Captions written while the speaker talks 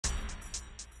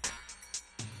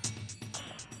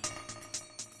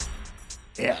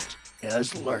It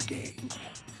is lurking.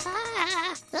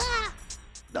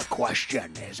 The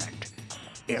question isn't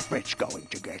if it's going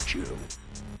to get you,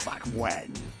 but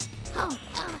when. Oh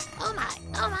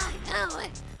my.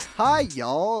 Hi,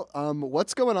 y'all.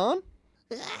 What's going on?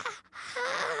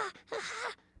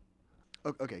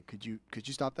 Okay, could you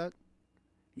stop that?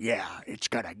 Yeah, it's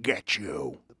gonna get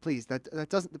you. Please, that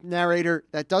doesn't, narrator,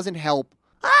 that doesn't help.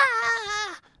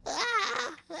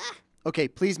 Okay,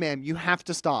 please, ma'am, you have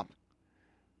to stop.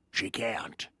 She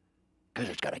can't, 'cause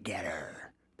it's gonna get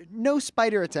her. No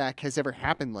spider attack has ever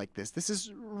happened like this. This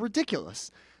is ridiculous.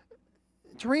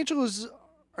 Tarantulas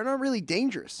are not really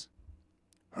dangerous.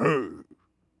 Hey,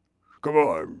 come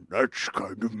on, that's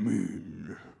kind of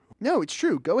mean. No, it's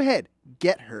true. Go ahead.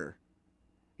 Get her.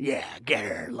 Yeah, get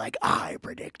her like I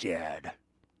predicted.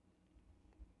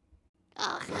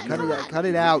 Cut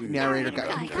it out, narrator. Cut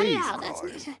Please. it out.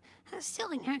 That's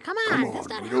silly. Come Come on. That's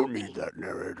on, not we don't helping. need that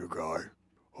narrator guy.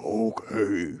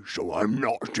 Okay, so I'm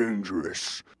not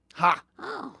dangerous. Ha!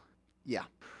 Oh. Yeah.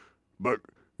 But,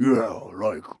 yeah,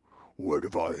 like, what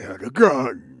if I had a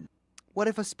gun? What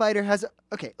if a spider has a...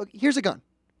 Okay, here's a gun.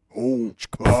 Oh,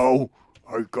 cow,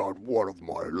 I got one of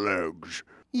my legs.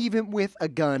 Even with a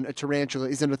gun, a tarantula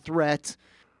isn't a threat.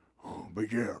 Oh,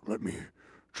 but yeah, let me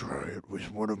try it with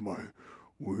one of my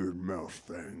weird mouth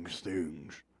things.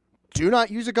 Do not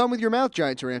use a gun with your mouth,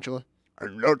 giant tarantula.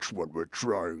 And that's what we're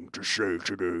trying to say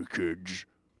today, kids.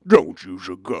 Don't use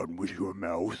a gun with your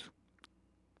mouth.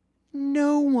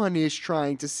 No one is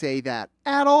trying to say that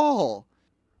at all.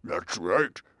 That's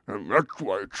right, and that's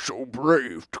why it's so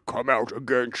brave to come out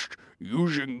against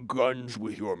using guns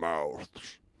with your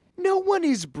mouths. No one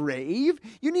is brave.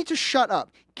 You need to shut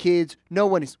up. Kids, no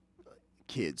one is...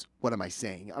 Kids, what am I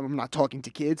saying? I'm not talking to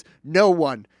kids. No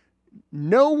one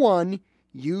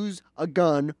use a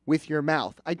gun with your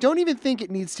mouth. I don't even think it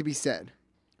needs to be said.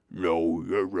 No,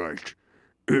 you're right.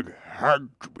 It had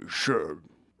to be said.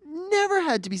 Never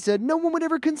had to be said. No one would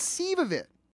ever conceive of it.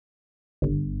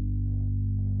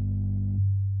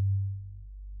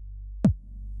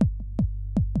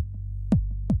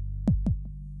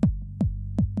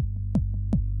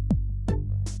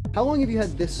 How long have you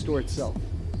had this store itself?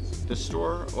 The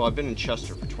store? Well, I've been in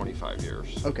Chester for 25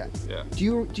 years. Okay. Yeah. Do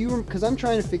you, because I'm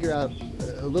trying to figure out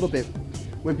a little bit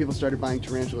when people started buying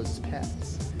tarantulas as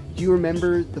pets. Do you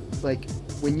remember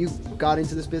when you got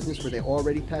into this business, were they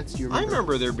already pets? Do you remember? I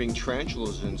remember there being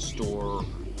tarantulas in store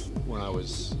when I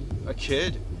was a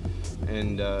kid,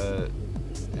 and I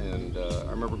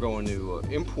remember going to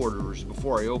importers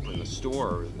before I opened the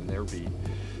store, and there'd be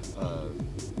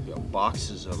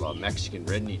boxes of Mexican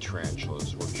red knee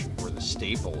tarantulas, which were the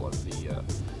staple of the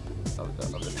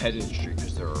pet industry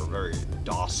because they're a very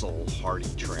docile, hardy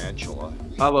tarantula.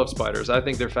 I love spiders. I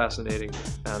think they're fascinating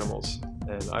animals,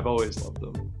 and I've always loved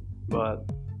them. But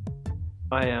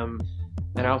I am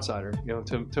an outsider,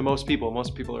 to most people.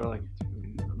 Most people are like,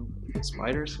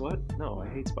 spiders? What? No, I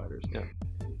hate spiders. Yeah.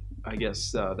 I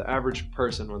guess the average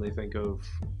person, when they think of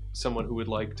someone who would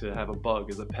like to have a bug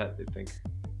as a pet, they think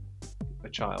a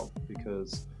child,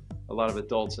 because a lot of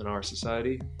adults in our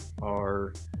society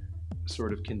are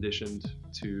sort of conditioned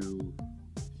to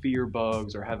fear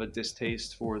bugs or have a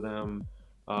distaste for them.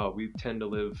 We tend to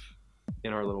live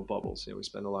in our little bubbles. We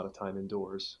spend a lot of time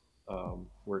indoors.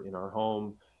 We're in our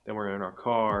home, then we're in our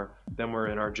car, then we're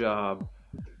in our job.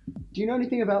 Do you know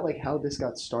anything about how this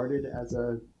got started as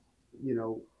a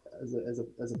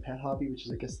pet hobby, which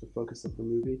is I guess the focus of the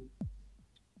movie?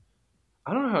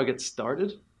 I don't know how it gets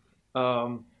started.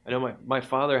 I know my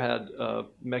father had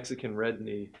Mexican red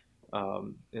knee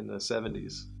in the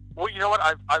 70s. Well, you know what?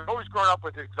 I've always grown up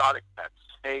with exotic pets.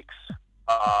 Snakes.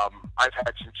 I've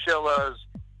had chinchillas.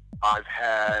 I've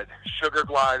had sugar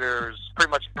gliders. Pretty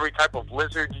much every type of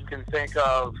lizard you can think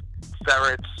of.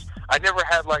 Ferrets. I never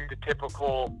had the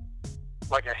typical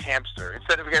a hamster.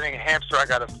 Instead of getting a hamster, I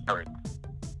got a ferret.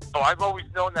 So I've always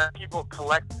known that people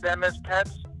collect them as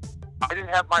pets. I didn't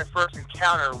have my first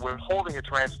encounter with holding a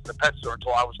tarantula in the pet store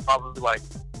until I was probably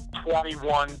 20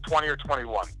 or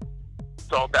 21.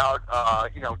 So about,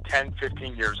 10,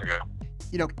 15 years ago.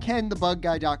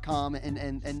 KenTheBugGuy.com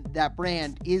and that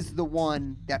brand is the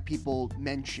one that people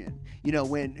mention.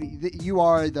 When you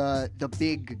are you're the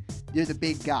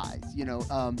big guys,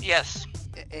 Yes.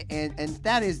 And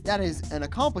that is an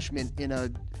accomplishment in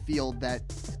a field that,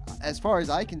 as far as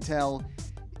I can tell,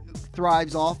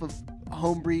 thrives off of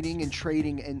home breeding and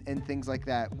trading and things like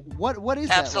that. What is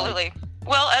that like? Absolutely.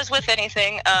 Well, as with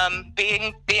anything,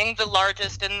 being the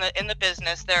largest in the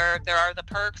business, there are the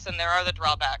perks and there are the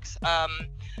drawbacks.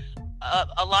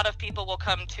 a lot of people will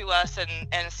come to us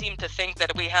and seem to think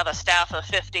that we have a staff of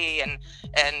 50, and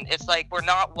it's like we're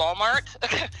not Walmart.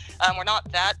 We're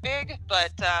not that big,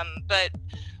 but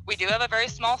we do have a very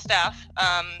small staff,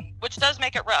 which does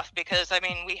make it rough because, I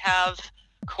mean, we have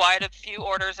quite a few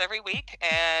orders every week,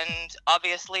 and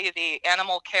obviously the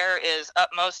animal care is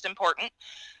utmost important.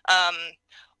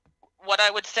 What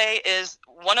I would say is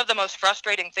one of the most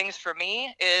frustrating things for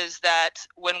me is that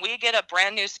when we get a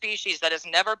brand new species that has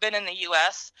never been in the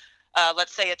U.S.,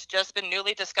 let's say it's just been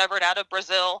newly discovered out of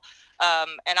Brazil,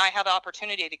 and I have an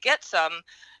opportunity to get some,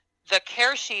 the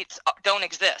care sheets don't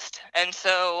exist. And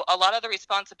so a lot of the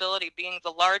responsibility, being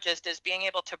the largest, is being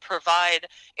able to provide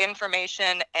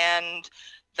information and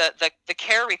the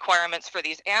care requirements for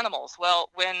these animals. Well,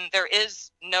 when there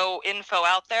is no info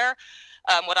out there,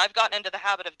 what I've gotten into the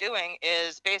habit of doing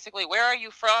is basically, where are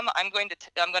you from? I'm going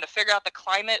to figure out the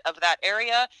climate of that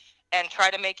area and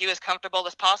try to make you as comfortable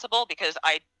as possible, because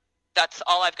that's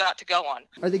all I've got to go on.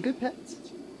 Are they good pets?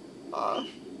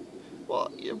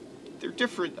 Well, yeah, they're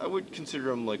different. I would consider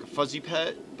them like a fuzzy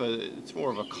pet, but it's more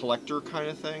of a collector kind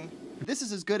of thing. This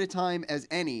is as good a time as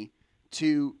any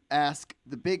to ask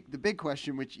the big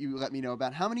question, which you let me know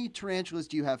about. How many tarantulas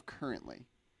do you have currently?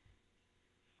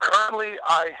 Currently,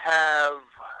 I have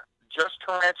just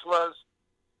tarantulas,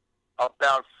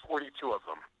 about 42 of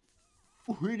them.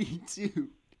 42.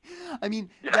 I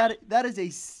mean, Yes. that is a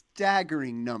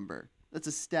staggering number. That's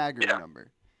a staggering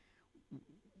number.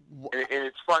 And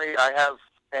it's funny,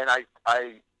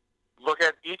 I look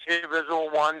at each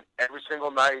individual one every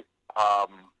single night,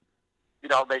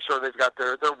 make sure they've got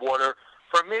their water.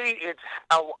 For me, it's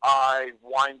how I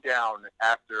wind down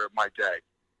after my day.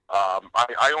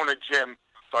 I own a gym,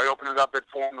 so I open it up at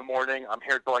 4 in the morning. I'm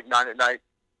here till like 9 at night.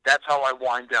 That's how I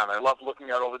wind down. I love looking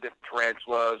at all the different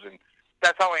tarantulas, and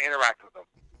that's how I interact with them.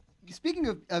 Speaking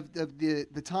of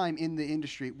the time in the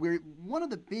industry, one of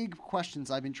the big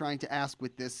questions I've been trying to ask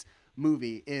with this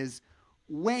movie is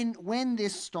when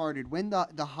this started, when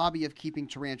the hobby of keeping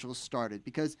tarantulas started,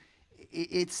 because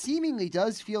it seemingly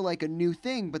does feel like a new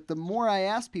thing, but the more I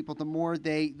ask people, the more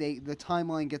the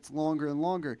timeline gets longer and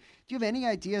longer. Do you have any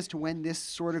idea as to when this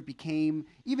sort of became,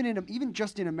 even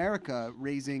just in America,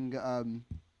 raising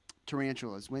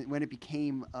tarantulas, when it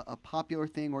became a popular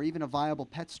thing or even a viable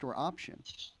pet store option?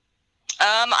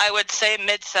 I would say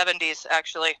mid-70s,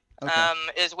 actually. Okay.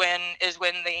 Is when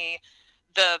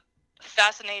the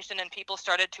fascination and people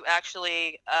started to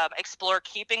actually explore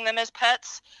keeping them as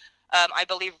pets. I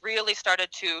believe really started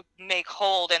to make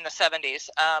hold in the 70s.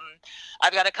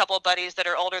 I've got a couple of buddies that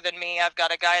are older than me. I've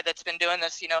got a guy that's been doing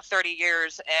this, 30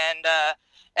 years, and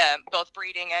both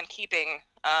breeding and keeping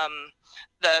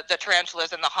the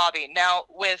tarantulas in the hobby. Now,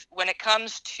 when it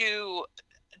comes to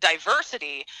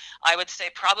diversity, I would say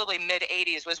probably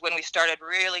mid-80s was when we started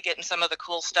really getting some of the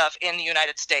cool stuff in the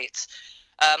United States.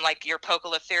 Like your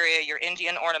Poecilotheria, your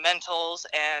Indian ornamentals,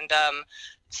 and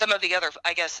some of the other,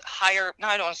 I guess, higher, no,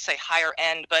 I don't want to say higher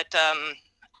end, but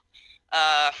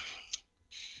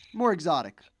more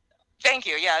exotic. Thank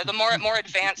you. Yeah, the more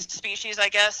advanced species, I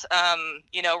guess.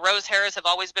 Rose hares have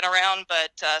always been around, but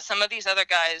some of these other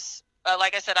guys,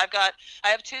 like I said, I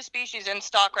have 2 species in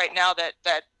stock right now that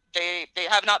they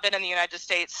have not been in the United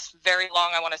States very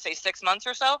long. I want to say 6 months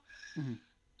or so. Mm-hmm.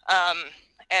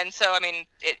 And so, I mean,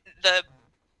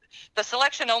 the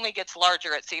selection only gets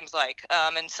larger, it seems like.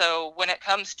 And so when it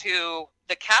comes to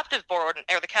the captive board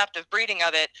or the captive breeding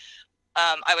of it,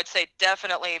 I would say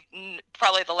definitely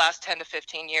probably the last 10 to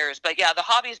 15 years. But yeah, the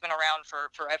hobby's been around for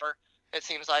forever, it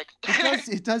seems like.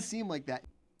 It does seem like that.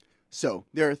 So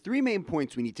there are 3 main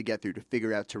points we need to get through to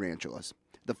figure out tarantulas.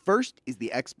 The first is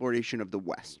the exploration of the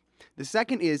West. The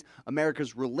second is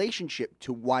America's relationship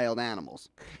to wild animals.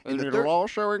 And it'll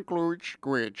also include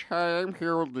squids. Hi, I'm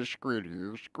Harold the Squid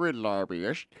here, squid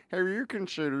lobbyist. Have you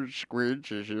considered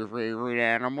squids as your favorite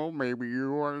animal? Maybe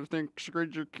you want to think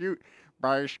squids are cute.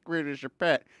 Buy a squid as a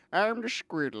pet. I'm the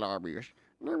squid lobbyist.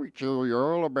 Let me tell you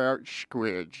all about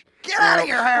squids. Get out of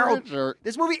here, Harold!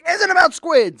 This movie isn't about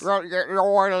squids! Well,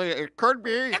 it could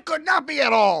be. It could not be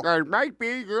at all! It might be,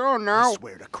 you don't know. I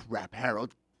swear to crap,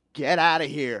 Harold. Get out of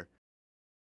here.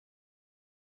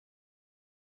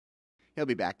 He'll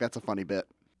be back. That's a funny bit.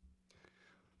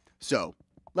 So,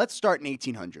 let's start in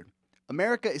 1800.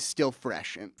 America is still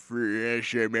fresh. And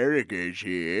Fresh America's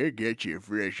here. Get your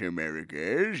fresh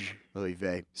Americas. Oy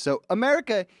vey. So,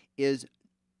 America is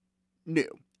new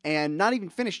and not even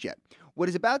finished yet. What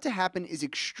is about to happen is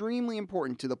extremely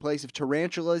important to the place of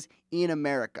tarantulas in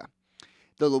America.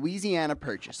 The Louisiana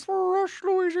Purchase. Fresh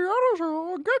Louisiana's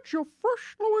here. Get your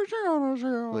fresh Louisiana's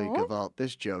here. Wait, Gavalt,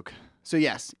 this joke. So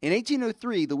yes, in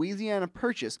 1803, the Louisiana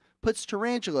Purchase puts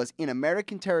tarantulas in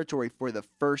American territory for the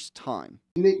first time.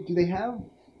 Do they have,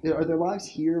 are their lives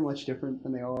here much different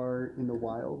than they are in the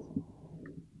wild?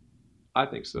 I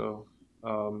think so.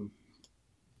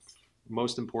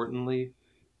 Most importantly,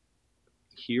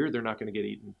 here they're not going to get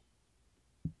eaten,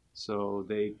 so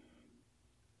they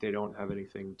don't have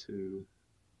anything to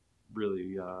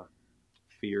really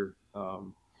fear.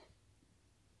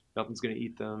 Nothing's going to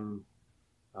eat them.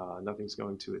 Nothing's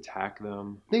going to attack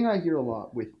them. Thing I hear a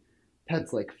lot with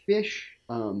pets like fish,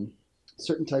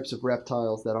 certain types of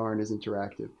reptiles that aren't as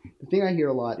interactive. The thing I hear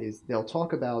a lot is they'll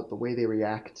talk about the way they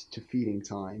react to feeding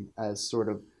time as sort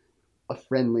of a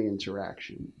friendly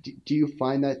interaction. Do you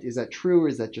find that, is that true, or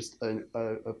is that just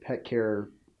a pet care,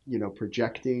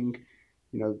 projecting?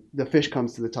 The fish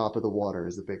comes to the top of the water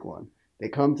is the big one. They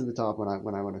come to the top when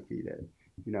I want to feed it.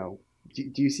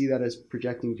 Do you see that as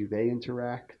projecting? Do they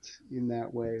interact in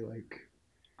that way? Like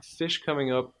Fish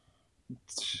coming up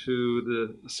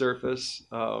to the surface.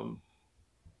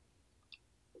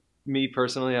 Me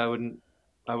personally, I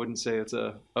wouldn't say it's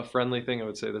a friendly thing. I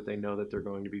would say that they know that they're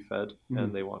going to be fed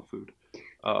and they want food.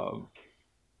 Not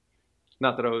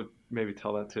that I would maybe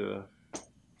tell that to a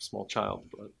small child,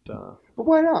 but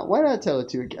why not? Why not tell it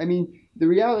to it? I mean, the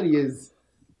reality is,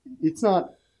 it's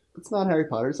not Harry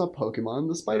Potter. It's not Pokemon.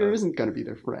 The spider isn't going to be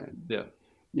their friend. Yeah.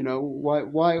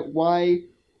 Why?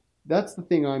 That's the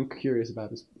thing I'm curious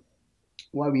about, is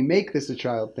why we make this a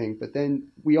child thing, but then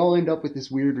we all end up with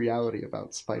this weird reality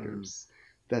about spiders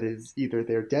that is either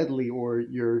they're deadly or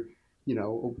you're, a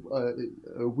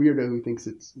weirdo who thinks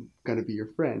it's going to be your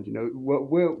friend.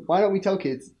 Why don't we tell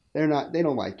kids they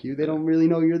don't like you. They don't really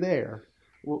know you're there.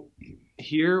 Well,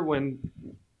 here when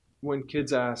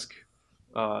kids ask,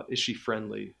 is she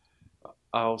friendly?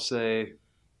 I'll say,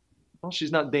 well,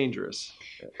 she's not dangerous.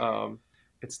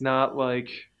 It's not like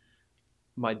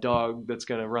my dog that's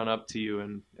going to run up to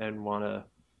you and want to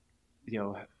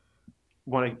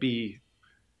be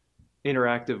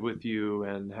interactive with you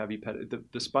and have you pet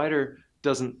it. The spider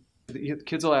doesn't. The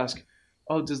kids will ask,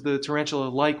 oh, does the tarantula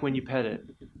like when you pet it?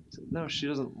 No, she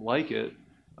doesn't like it.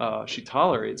 She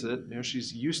tolerates it.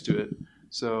 She's used to it.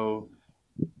 So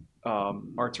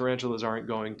our tarantulas aren't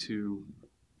going to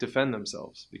defend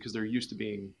themselves because they're used to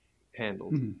being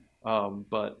handled.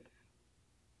 But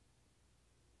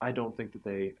I don't think that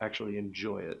they actually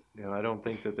enjoy it. I don't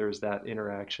think that there's that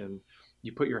interaction.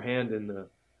 You put your hand in the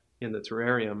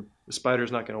terrarium, the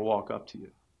spider's not going to walk up to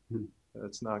you.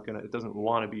 It doesn't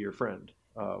want to be your friend.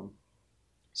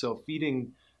 So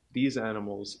feeding these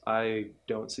animals, I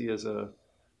don't see as a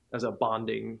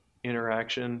bonding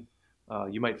interaction.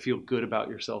 You might feel good about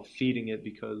yourself feeding it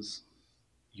because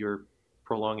you're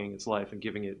prolonging its life and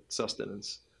giving it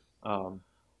sustenance.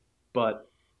 But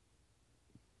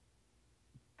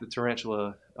the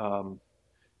tarantula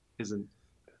isn't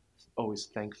always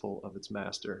thankful of its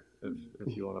master,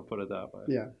 if you want to put it that way.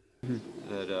 Yeah.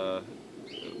 That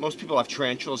most people have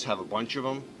tarantulas, have a bunch of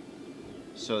them,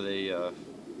 so they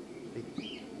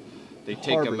take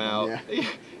harbor them out. Yeah.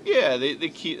 Yeah, they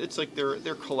keep. It's like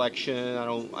their collection. I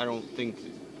don't think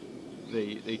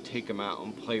they take them out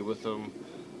and play with them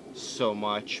so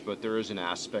much, but there is an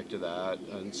aspect of that.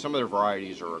 And some of their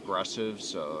varieties are aggressive,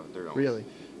 so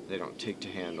they don't take to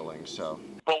handling. So.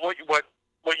 But what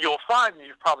you'll find, and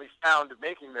you've probably found in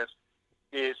making this,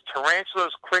 is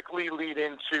tarantulas quickly lead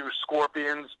into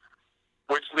scorpions,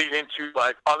 which lead into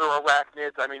like other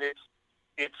arachnids. I mean,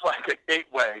 it's like a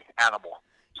gateway animal.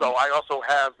 So I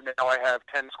have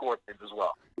 10 scorpions as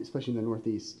well. Especially in the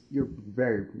Northeast, you're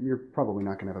probably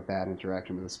not going to have a bad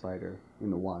interaction with a spider in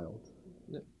the wild.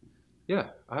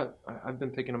 Yeah, I've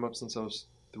been picking them up since I was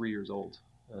 3 years old,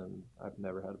 and I've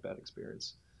never had a bad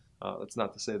experience. That's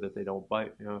not to say that they don't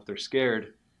bite. If they're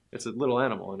scared, it's a little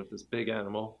animal, and if this big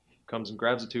animal comes and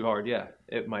grabs it too hard, yeah,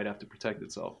 it might have to protect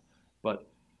itself. But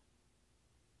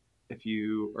if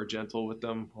you are gentle with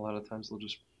them, a lot of times they'll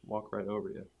just walk right over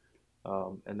you.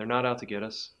 And they're not out to get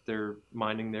us. They're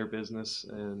minding their business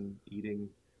and eating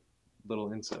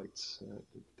little insects.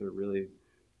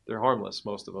 They're harmless,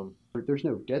 most of them. There's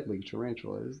no deadly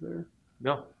tarantula, is there?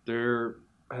 No, there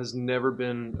has never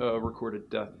been a recorded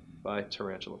death by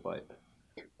tarantula bite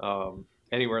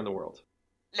anywhere in the world.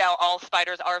 Now, all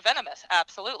spiders are venomous,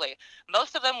 absolutely.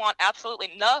 Most of them want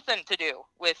absolutely nothing to do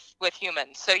with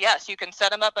humans. So yes, you can set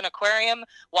them up in an aquarium,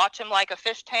 watch them like a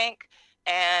fish tank,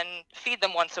 and feed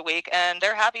them once a week, and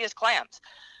they're happy as clams.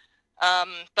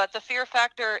 But the fear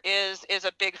factor is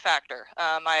a big factor,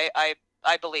 I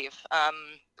believe.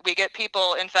 We get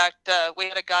people, in fact, we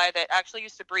had a guy that actually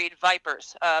used to breed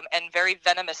vipers and very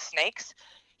venomous snakes.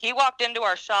 He walked into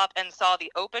our shop and saw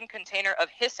the open container of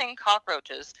hissing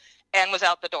cockroaches and was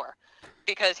out the door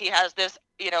because he has this,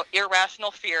 irrational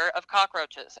fear of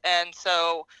cockroaches. And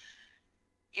so,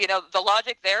 the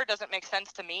logic there doesn't make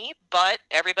sense to me, but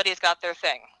everybody's got their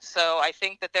thing. So I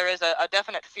think that there is a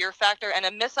definite fear factor and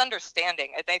a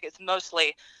misunderstanding. I think it's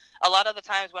mostly a lot of the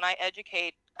times when I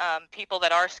educate people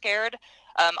that are scared,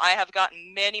 I have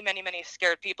gotten many, many, many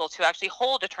scared people to actually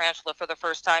hold a tarantula for the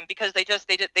first time because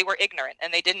they were ignorant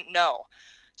and they didn't know.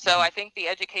 So I think the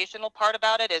educational part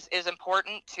about it is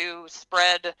important to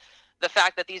spread the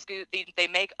fact that they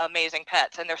make amazing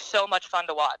pets and they're so much fun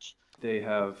to watch. They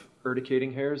have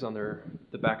urticating hairs on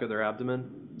the back of their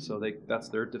abdomen, so that's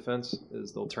their defense.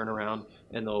 Is they'll turn around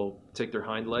and they'll take their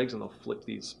hind legs and they'll flick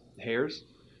these hairs.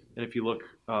 And if you look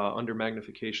under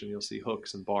magnification, you'll see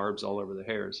hooks and barbs all over the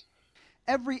hairs.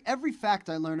 Every fact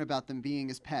I learn about them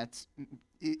being as pets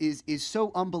is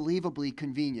so unbelievably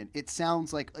convenient. It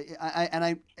sounds like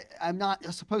I'm not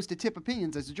supposed to tip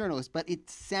opinions as a journalist, but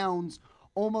it sounds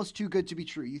almost too good to be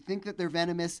true. You think that they're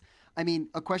venomous? I mean,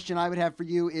 a question I would have for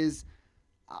you is,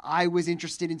 I was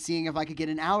interested in seeing if I could get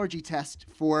an allergy test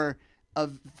for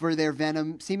their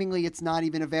venom. Seemingly, it's not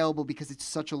even available because it's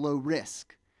such a low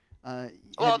risk.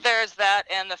 Well, there's that,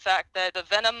 and the fact that the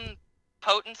venom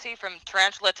potency from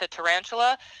tarantula to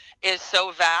tarantula is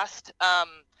so vast. I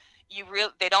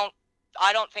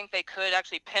don't think they could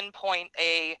actually pinpoint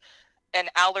an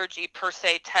allergy per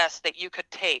se test that you could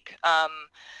take.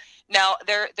 Now,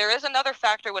 there is another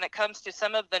factor when it comes to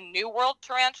some of the New World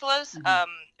tarantulas.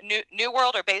 New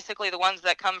World are basically the ones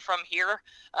that come from here,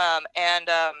 and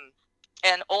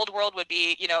Old World would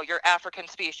be, your African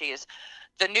species.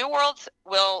 The New Worlds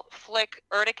will flick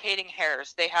urticating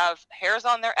hairs. They have hairs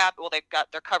on their abdomen. Well,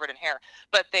 they're covered in hair,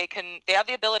 but they have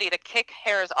the ability to kick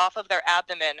hairs off of their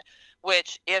abdomen,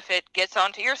 which if it gets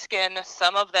onto your skin,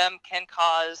 some of them can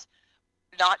cause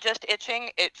not just itching.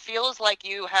 It feels like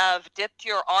you have dipped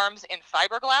your arms in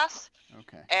fiberglass.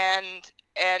 Okay. And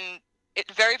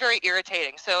it's very, very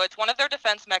irritating. So it's one of their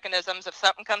defense mechanisms. If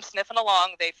something comes sniffing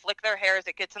along, they flick their hairs,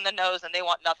 it gets in the nose, and they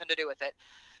want nothing to do with it.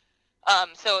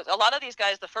 So a lot of these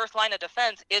guys, the first line of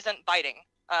defense isn't biting.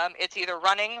 It's either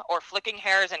running or flicking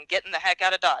hairs and getting the heck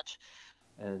out of Dodge.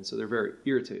 And so they're very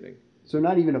irritating. So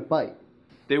not even a bite.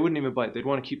 They wouldn't even bite. They'd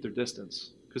want to keep their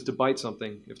distance. Because to bite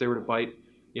something, if they were to bite,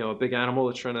 a big animal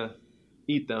that's trying to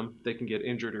eat them, they can get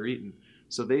injured or eaten.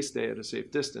 So they stay at a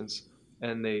safe distance,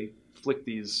 and they flick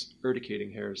these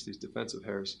urticating hairs, these defensive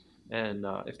hairs. And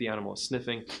if the animal is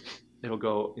sniffing, it'll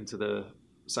go into the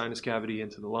sinus cavity,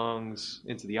 into the lungs,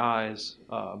 into the eyes.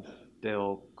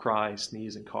 They'll cry,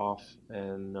 sneeze, and cough,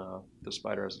 and the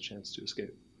spider has a chance to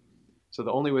escape. So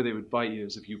the only way they would bite you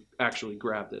is if you actually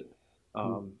grabbed it.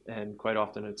 And quite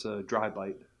often it's a dry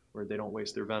bite where they don't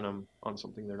waste their venom on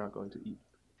something they're not going to eat.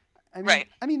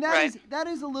 That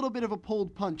is a little bit of a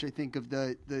pulled punch, I think, of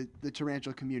the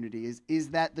tarantula community. Is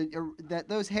that that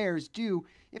those hairs do,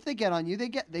 if they get on you, they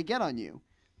get on you.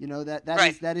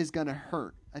 That is going to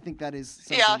hurt. I think that is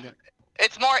something that...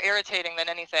 It's more irritating than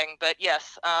anything, but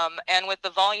yes. And with the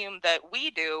volume that we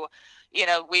do,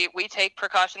 we take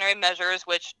precautionary measures,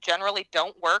 which generally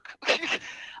don't work.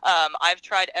 I've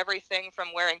tried everything from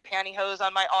wearing pantyhose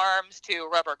on my arms to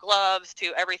rubber gloves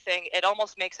to everything. It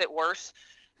almost makes it worse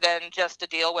than just to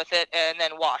deal with it and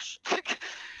then wash.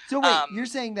 So wait, you're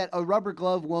saying that a rubber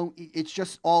glove won't, it's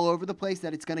just all over the place,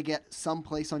 that it's going to get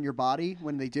someplace on your body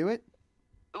when they do it?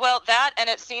 Well, that, and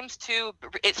it seems to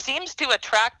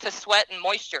attract to sweat and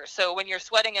moisture. So when you're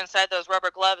sweating inside those rubber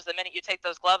gloves, the minute you take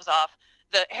those gloves off,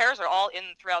 the hairs are all in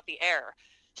throughout the air.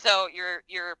 So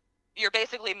you're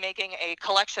basically making a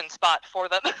collection spot for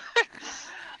them.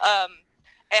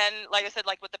 And like I said,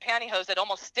 like with the pantyhose, it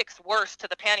almost sticks worse to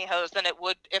the pantyhose than it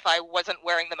would if I wasn't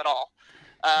wearing them at all.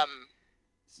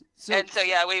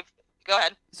 Go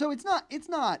ahead. So it's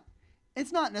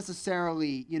not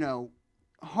necessarily,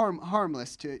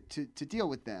 harmless to deal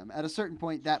with them. At a certain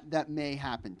point, that may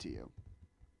happen to you.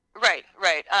 Right.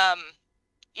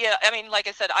 Yeah, I mean, like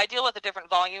I said, I deal with a different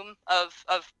volume of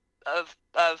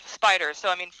spiders. So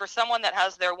I mean, for someone that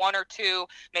has their 1 or 2,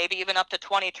 maybe even up to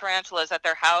 20 tarantulas at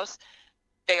their house,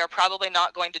 they are probably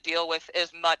not going to deal with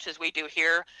as much as we do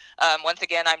here. Once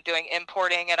again, I'm doing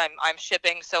importing and I'm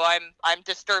shipping, so I'm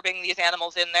disturbing these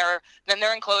animals in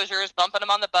their enclosures, bumping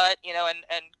them on the butt,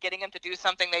 and getting them to do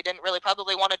something they didn't really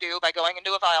probably want to do by going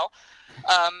into a vial.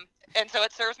 And so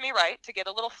it serves me right to get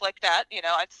a little flicked at.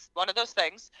 It's one of those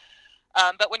things.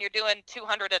 But when you're doing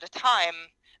 200 at a time,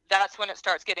 that's when it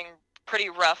starts getting pretty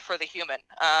rough for the human.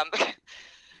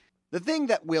 The thing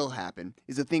that will happen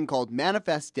is a thing called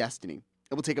manifest destiny.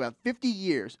 It will take about 50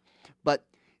 years, but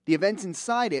the events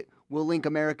inside it will link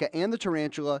America and the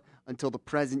tarantula until the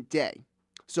present day.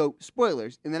 So,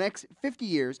 spoilers, in the next 50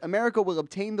 years, America will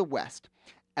obtain the West,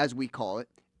 as we call it,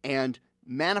 and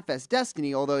manifest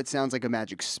destiny, although it sounds like a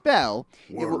magic spell.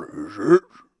 What is it?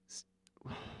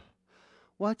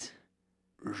 What?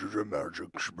 Is it a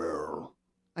magic spell?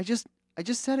 I just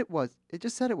said it was. It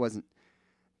just said it wasn't.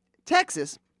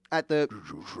 Texas, at the... Did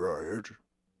you try it?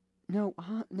 No,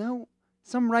 no.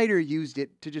 Some writer used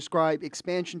it to describe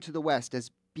expansion to the West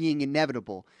as being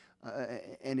inevitable,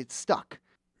 and it stuck.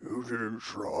 You didn't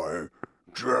try.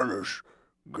 Janice,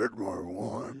 get my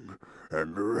wand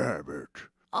and the rabbit.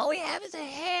 All we have is a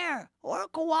hare or a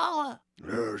koala.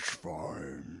 That's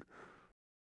fine.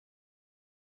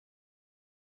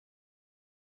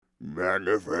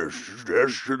 Manifest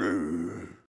destiny.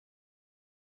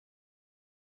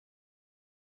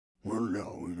 Well,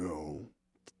 now we know.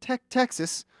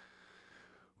 Texas,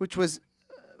 which was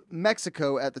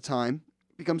Mexico at the time,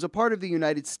 becomes a part of the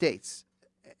United States,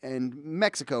 and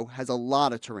Mexico has a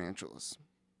lot of tarantulas.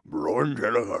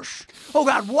 Brighten us. Oh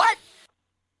God, what?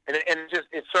 And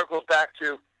it circles back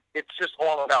to, it's just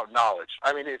all about knowledge.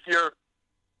 I mean, if you're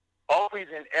always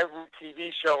in every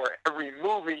TV show or every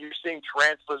movie, you're seeing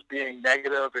tarantulas being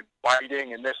negative and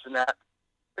biting and this and that,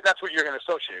 but that's what you're going to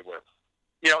associate with.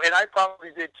 You know, and I probably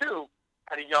did too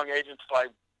at a young age until I,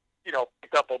 you know,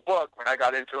 picked up a book. When I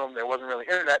got into them, there wasn't really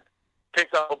internet.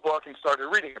 Picked up a book and started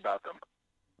reading about them.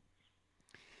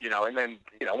 You know, and then,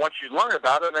 you know, once you learn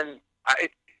about it, then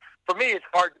for me, it's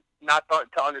hard not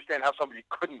to understand how somebody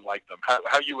couldn't like them,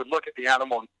 how you would look at the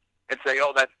animal and say,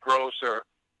 oh, that's gross or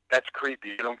that's creepy.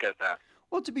 You don't get that.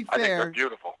 Well, to be I think fair, they're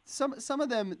beautiful. some of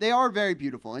them, they are very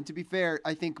beautiful. And to be fair,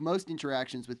 I think most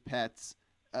interactions with pets,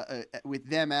 with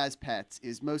them as pets,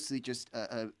 is mostly just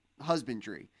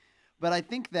husbandry. But I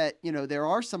think that, you know, there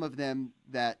are some of them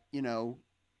that, you know,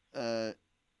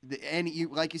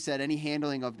 like you said, any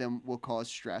handling of them will cause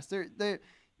stress.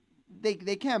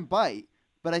 They can bite,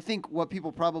 but I think what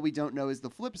people probably don't know is the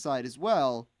flip side as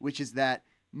well, which is that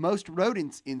most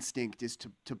rodents' instinct is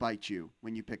to bite you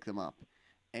when you pick them up.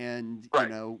 And, right. You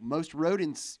know, most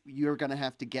rodents, you're going to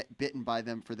have to get bitten by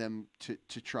them for them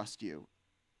to trust you.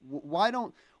 Why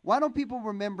don't people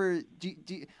remember?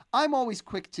 I'm always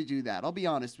quick to do that. I'll be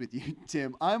honest with you,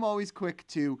 Tim. I'm always quick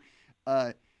to,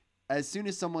 as soon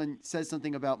as someone says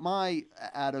something about my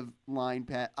out of line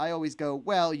pet, I always go,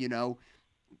 well, you know,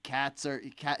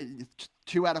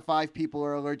 2 out of 5 people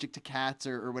are allergic to cats,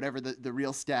 or whatever the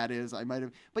real stat is. I might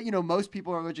have, but you know, most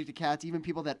people are allergic to cats, even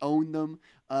people that own them.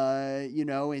 You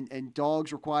know, and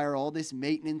dogs require all this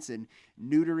maintenance and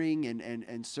neutering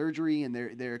and surgery, and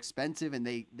they're expensive, and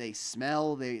they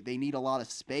smell. They need a lot of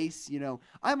space. You know,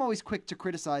 I'm always quick to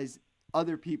criticize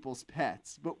other people's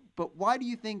pets, but why do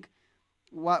you think?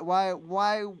 Why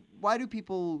do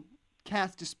people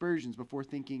cast aspersions before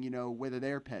thinking, you know, whether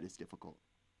their pet is difficult?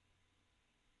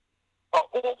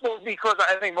 Well, because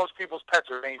I think most people's pets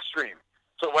are mainstream.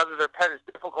 So whether their pet is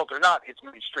difficult or not, it's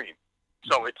mainstream.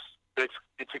 So it's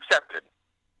accepted.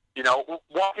 You know,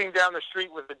 walking down the street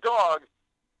with a dog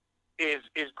is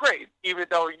great, even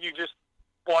though you just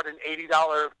bought an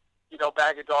 $80, you know,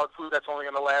 bag of dog food that's only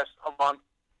going to last a month,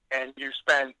 and you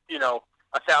spend, you know,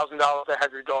 $1,000 to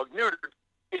have your dog neutered.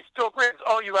 It's still great.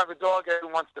 Oh, you have a dog,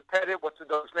 everyone wants to pet it. What's the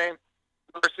dog's name?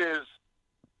 Versus,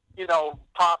 you know,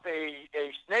 pop a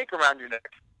snake around your neck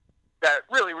that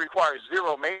really requires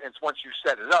zero maintenance once you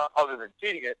set it up, other than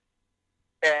feeding it.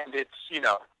 And it's, you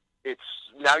know, it's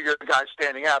now you're the guy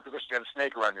standing out because you got a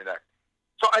snake around your neck.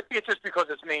 So I think it's just because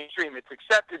it's mainstream, it's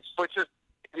accepted. So it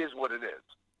is what it is.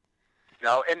 You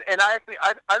know, and I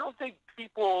don't think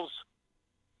people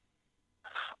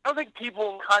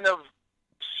kind of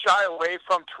shy away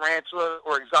from tarantula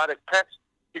or exotic pets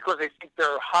because they think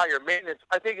they're higher maintenance.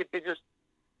 I think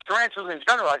tarantulas in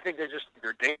general, I think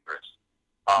they're dangerous.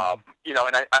 You know,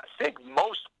 and I think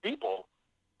most people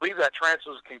believe that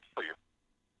tarantulas can kill you.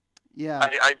 Yeah.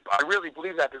 I really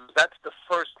believe that, because that's the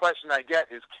first question I get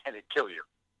is, can it kill you?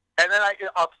 And then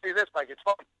I'll say this, Mike, it's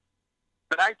funny.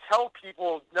 When I tell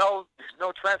people, no, there's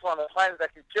no tarantula on the planet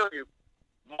that can kill you,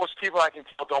 most people I can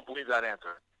tell don't believe that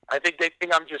answer. I think they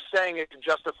think I'm just saying it to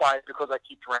justify it because I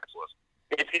keep tarantulas.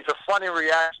 It's a funny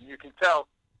reaction. You can tell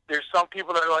there's some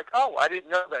people that are like, oh, I didn't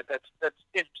know that. That's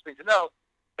interesting to know.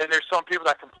 And there's some people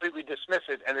that completely dismiss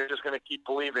it, and they're just going to keep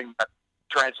believing that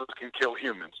tarantulas can kill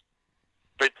humans.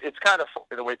 But it's kind of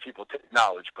funny the way people take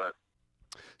knowledge. But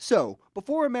So,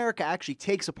 before America actually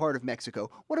takes a part of Mexico,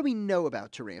 what do we know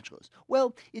about tarantulas?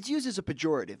 Well, it's used as a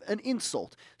pejorative, an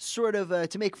insult, sort of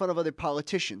to make fun of other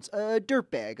politicians, a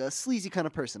dirtbag, a sleazy kind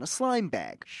of person, a slime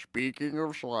bag. Speaking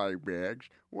of slime bags,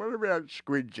 what about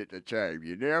squids at the time,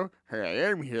 you know? Hey,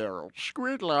 I'm Harold,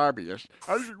 squid lobbyist.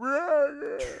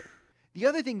 The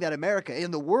other thing that America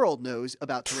and the world knows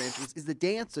about tarantulas is the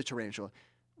dance of tarantula.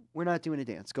 We're not doing a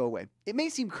dance. Go away. It may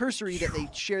seem cursory that they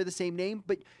share the same name,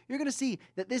 but you're going to see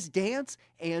that this dance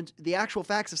and the actual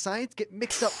facts of science get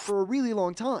mixed up for a really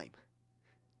long time.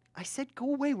 I said go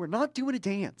away. We're not doing a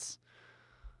dance.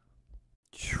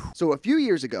 So a few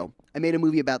years ago, I made a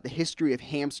movie about the history of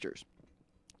hamsters.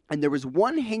 And there was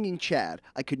one hanging chad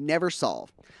I could never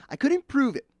solve. I couldn't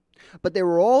prove it, but there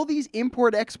were all these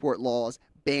import-export laws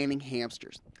banning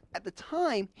hamsters. At the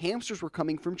time, hamsters were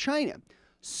coming from China.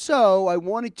 So I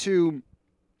wanted to.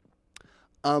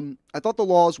 I thought the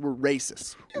laws were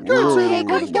racist.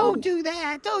 Don't do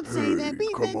that. Don't say that.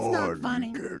 That's not funny.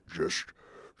 You can't just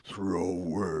throw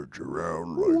words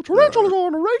around Oh, tarantulas are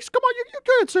on a race. Come on, you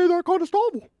can't say that kind of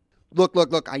stuff.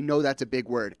 Look. I know that's a big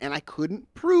word, and I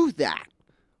couldn't prove that.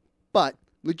 But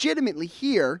legitimately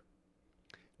here,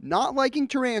 not liking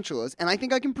tarantulas, and I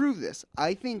think I can prove this.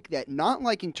 I think that not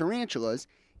liking tarantulas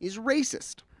is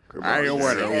racist. I don't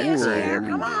want to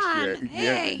Come on.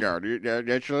 Hey. No,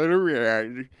 that's a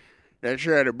little, that's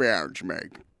out of bounds,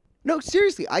 Mike. No,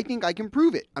 seriously, I think I can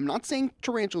prove it. I'm not saying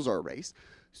tarantulas are a race.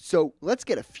 So let's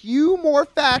get a few more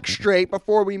facts straight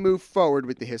before we move forward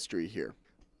with the history here.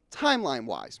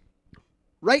 Timeline-wise,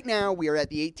 right now we are at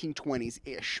the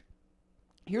 1820s-ish.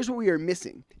 Here's what we are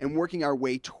missing and working our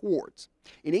way towards.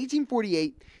 In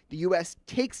 1848, the U.S.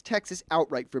 takes Texas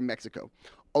outright from Mexico,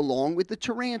 along with the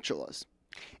tarantulas.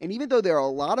 And even though there are a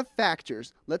lot of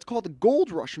factors, let's call the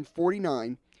gold rush in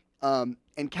 49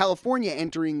 and California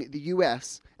entering the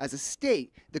U.S. as a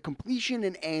state, the completion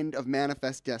and end of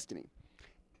Manifest Destiny.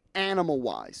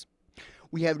 Animal-wise,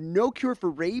 we have no cure for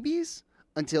rabies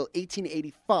until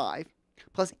 1885,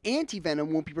 plus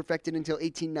anti-venom won't be perfected until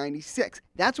 1896.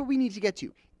 That's what we need to get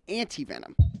to,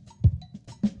 anti-venom.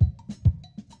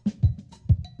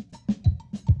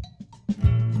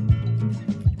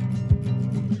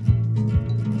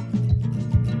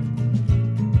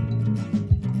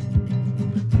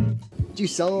 Do you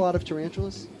sell a lot of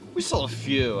tarantulas? We sold a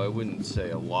few. I wouldn't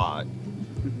say a lot.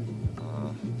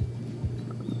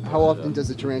 How often does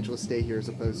a tarantula stay here as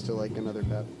opposed to like another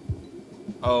pet?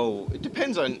 Oh, it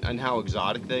depends on how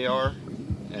exotic they are,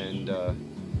 and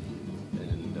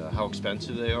how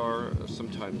expensive they are.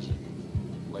 Sometimes,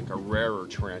 like a rarer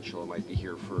tarantula might be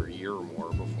here for a year or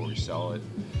more before we sell it.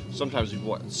 Sometimes we've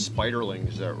bought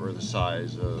spiderlings that were the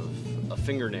size of a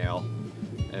fingernail,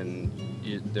 and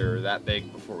they're that big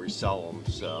before we sell them.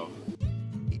 So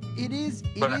it is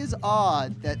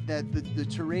odd that the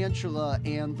tarantula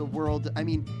and the world. I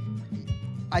mean,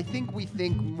 I think we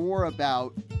think more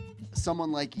about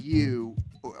someone like you,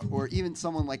 or even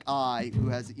someone like I, who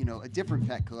has a different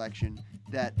pet collection.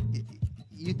 That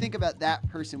you think about that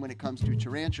person when it comes to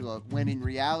tarantula, when in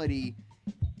reality,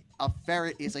 a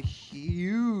ferret is a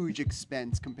huge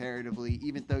expense comparatively.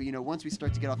 Even though once we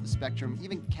start to get off the spectrum,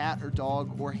 even cat or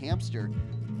dog or hamster,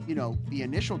 the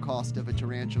initial cost of a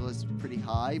tarantula is pretty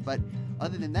high, but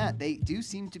other than that, they do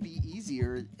seem to be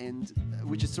easier, and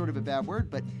which is sort of a bad word,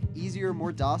 but easier,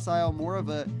 more docile, more of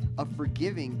a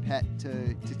forgiving pet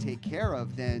to take care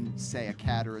of than, say, a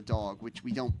cat or a dog, which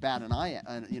we don't bat an eye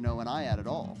at at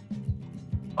all.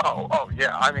 Oh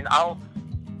yeah. I mean, I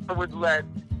would let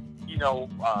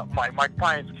my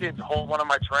client's kids hold one of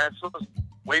my tarantulas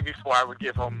way before I would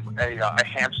give them a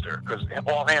hamster, because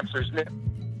all hamsters nip.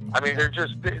 I mean, they're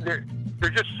just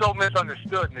so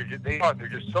misunderstood, and they're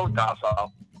just so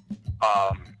docile.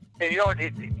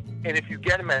 And if you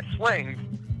get them at slings,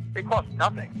 they cost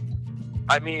nothing.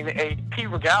 I mean, a P.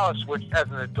 regalis, which as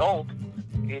an adult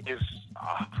is,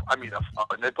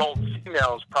 an adult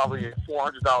female is probably a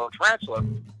 $400 tarantula.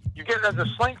 You get it as a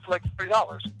sling for like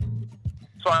 $30.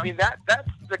 So I mean, that's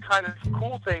the kind of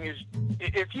cool thing is,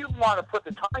 if you want to put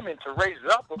the time in to raise it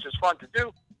up, which is fun to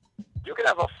do, you can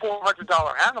have a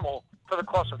 $400 animal for the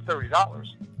cost of $30.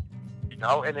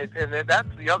 And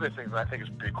that's the other thing that I think is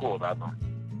pretty cool about them.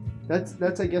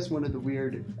 That's I guess one of the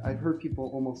weird. I've heard people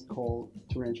almost call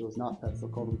tarantulas not pets; they'll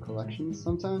call them collections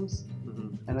sometimes,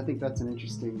 and I think that's an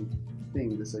interesting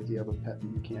thing. This idea of a pet that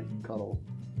you can't cuddle.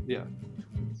 Yeah,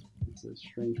 it's a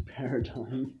strange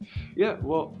paradigm. Yeah,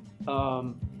 well,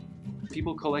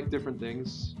 people collect different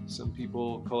things. Some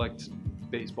people collect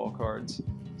baseball cards.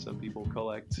 Some people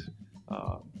collect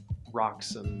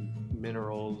rocks and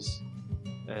minerals,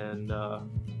 and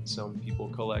some people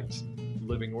collect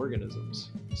living organisms.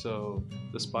 So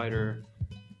the spider,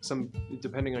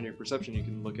 depending on your perception, you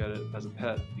can look at it as a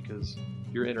pet because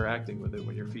you're interacting with it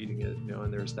when you're feeding it,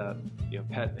 and there's that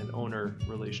pet and owner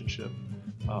relationship.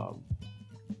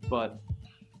 But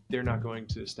they're not going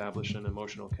to establish an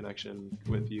emotional connection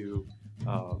with you.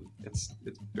 It's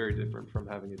very different from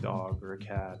having a dog or a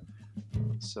cat.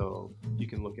 So you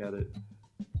can look at it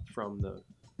from the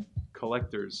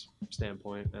collector's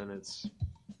standpoint, and it's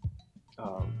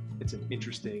an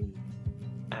interesting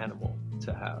animal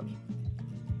to have.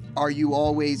 Are you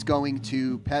always going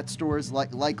to pet stores?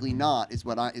 Likely not, is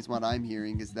what I'm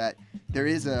hearing. Is that there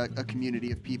is a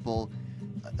community of people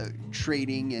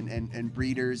trading and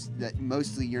breeders that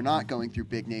mostly you're not going through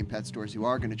big name pet stores who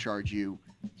are going to charge you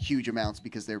huge amounts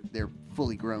because they're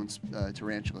fully grown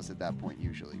tarantulas at that point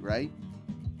usually, right?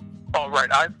 Oh, right.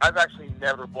 I've actually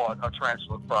never bought a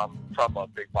tarantula from a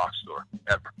big box store,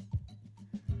 ever.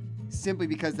 Simply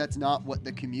because that's not what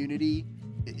the community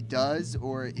does,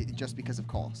 or just because of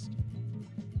cost?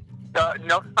 No,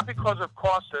 not because of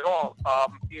cost at all.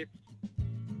 It's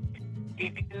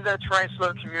in the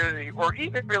tarantula community, or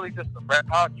even really just the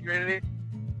reptile community,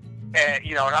 and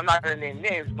and I'm not going to name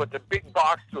names, but the big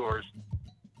box stores,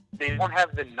 they don't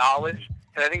have the knowledge,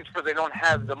 and I think it's because they don't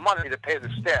have the money to pay the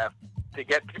staff to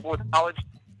get people with knowledge.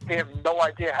 They have no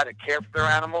idea how to care for their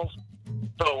animals.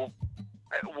 So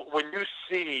when you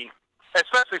see,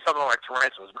 especially something like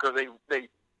tarantulas, because they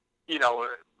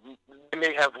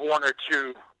may have one or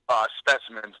two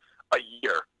specimens a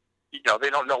year. They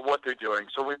don't know what they're doing.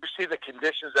 So when you see the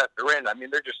conditions that they're in, I mean,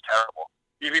 they're just terrible.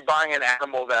 You'd be buying an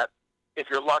animal that, if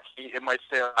you're lucky, it might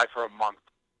stay alive for a month.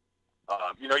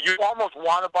 You almost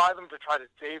want to buy them to try to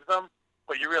save them,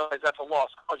 but you realize that's a loss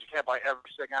because you can't buy every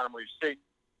single animal you see.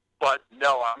 But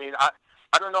no, I mean, I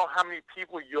don't know how many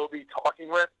people you'll be talking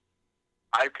with.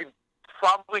 I could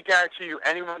probably guarantee you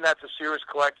anyone that's a serious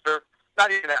collector,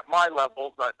 not even at my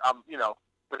level, but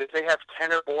but if they have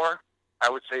 10 or more, I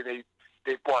would say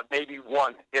they've bought maybe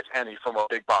one, if any, from a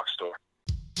big box store.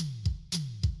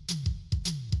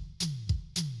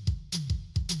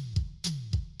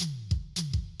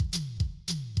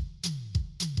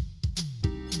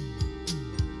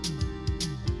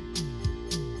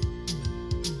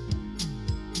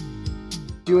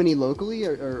 Do any locally,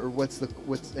 or what's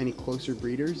any closer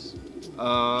breeders?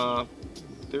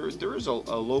 There is a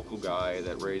local guy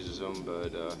that raises them,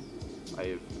 but I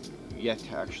have yet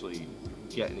to actually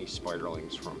get any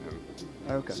spiderlings from him.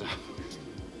 Okay. So,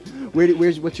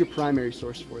 what's your primary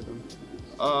source for them?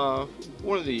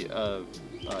 One of the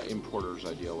importers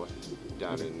I deal with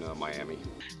down in Miami.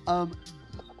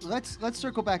 Let's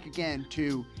circle back again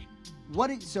to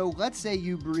so let's say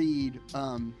you breed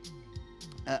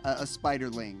a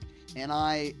spiderling and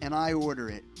I order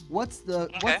it. What's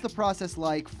the process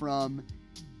like from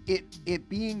it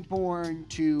being born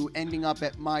to ending up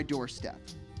at my doorstep?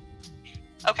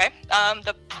 Okay.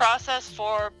 The process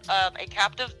for a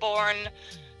captive-born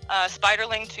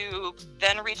spiderling to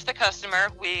then reach the customer,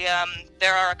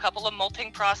 there are a couple of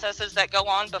molting processes that go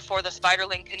on before the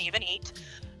spiderling can even eat.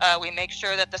 We make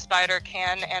sure that the spider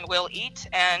can and will eat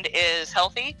and is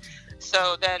healthy.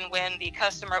 So then when the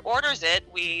customer orders it,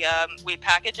 we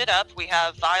package it up. We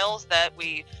have vials that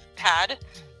we pad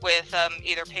with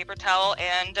either paper towel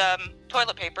and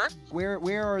toilet paper.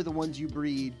 Where are the ones you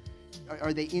breed?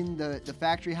 Are they in the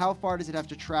factory? How far does it have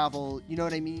to travel, you know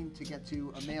what I mean, to get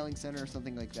to a mailing center or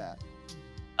something like that?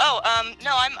 Oh,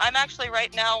 no, I'm actually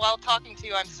right now, while talking to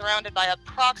you, I'm surrounded by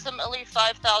approximately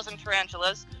 5,000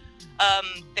 tarantulas.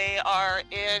 They are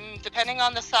in, depending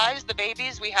on the size, the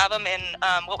babies, we have them in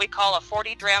what we call a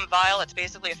 40-dram vial. It's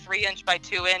basically a 3-inch by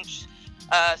 2-inch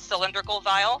cylindrical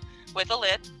vial with a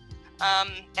lid.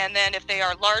 And then if they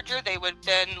are larger, they would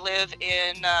then live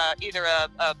in either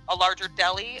a larger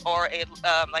deli or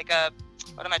like a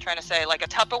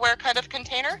Tupperware kind of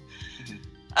container.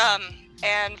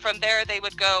 And from there they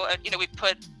would go, we'd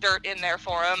put dirt in there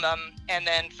for them. And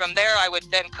then from there I would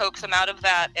then coax them out of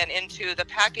that and into the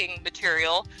packing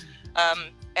material.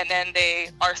 And then they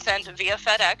are sent via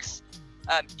FedEx,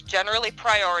 generally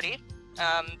priority.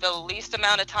 The least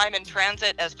amount of time in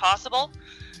transit as possible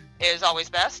is always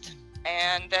best.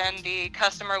 And then the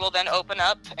customer will then open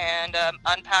up and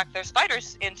unpack their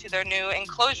spiders into their new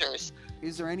enclosures.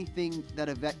 Is there anything that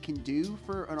a vet can do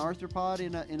for an arthropod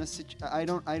in a I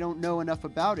don't know enough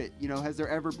about it. Has there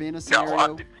ever been a scenario?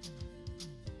 No,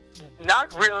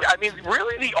 not really. I mean,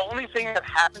 really the only thing that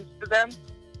happens to them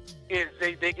is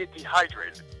they get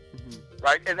dehydrated,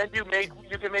 right? And then you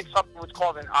can make something what's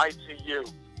called an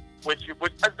ICU, which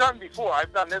I've done before.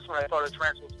 I've done this when I thought a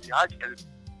tarantula was dehydrated.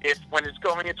 When it's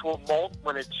going into a molt,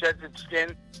 when it sheds its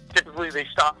skin, typically they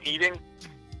stop eating,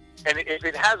 And if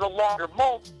it has a longer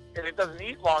molt and it doesn't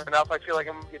eat long enough, I feel like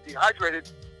I'm going to get dehydrated.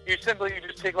 You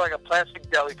just take like a plastic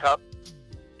deli cup.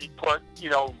 You put,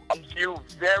 a few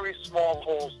very small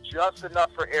holes, just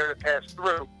enough for air to pass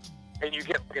through, and you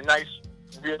get like a nice,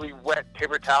 really wet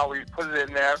paper towel where you put it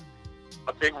in there,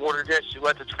 a big water dish. You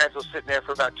let the tarantula sit in there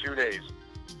for about 2 days.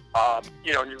 And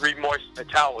you re-moisten the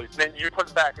towel. Then you put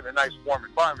it back in a nice warm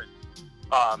environment,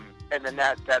 and then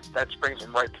that brings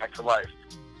them right back to life.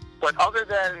 But other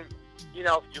than,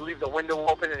 if you leave the window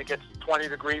open and it gets 20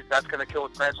 degrees, that's going to kill a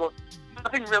tarantula.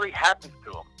 Nothing really happens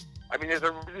to them. I mean, there's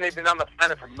a reason they've been on the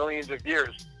planet for millions of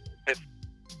years. It's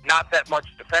not that much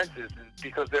defenses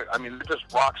because they're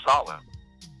just rock solid.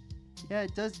 Yeah,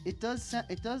 it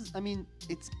does. I mean,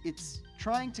 it's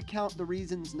trying to count the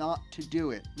reasons not to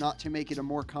do it, not to make it a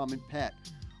more common pet,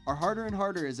 are harder and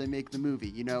harder as I make the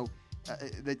movie.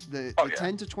 The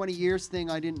 10 to 20 years thing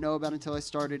I didn't know about until I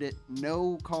started it.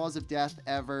 No cause of death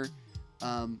ever.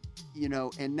 And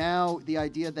now the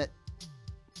idea that,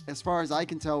 as far as I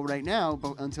can tell right now,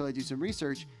 but until I do some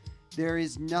research, there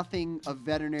is nothing a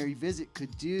veterinary visit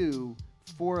could do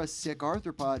for a sick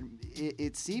arthropod.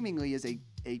 It seemingly is a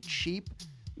cheap,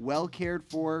 well cared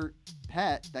for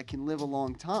pet that can live a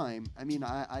long time. I mean,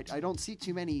 I don't see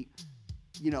too many.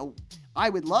 I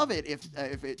would love it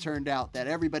if it turned out that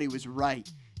everybody was right.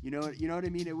 You know what I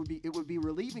mean? It would be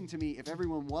relieving to me if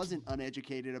everyone wasn't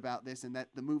uneducated about this and that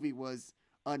the movie was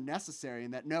unnecessary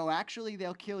and that no, actually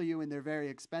they'll kill you and they're very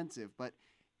expensive. But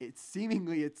it's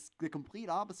the complete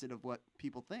opposite of what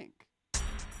people think.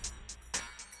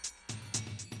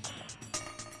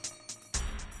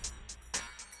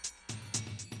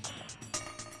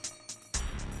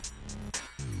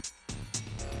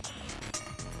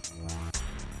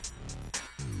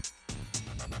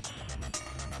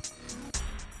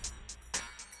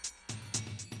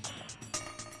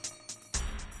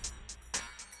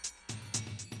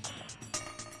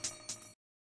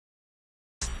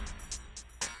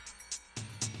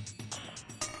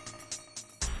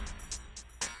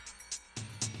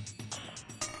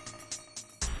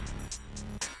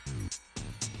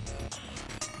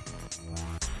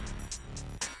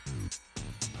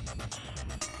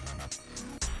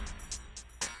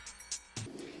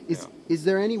 Is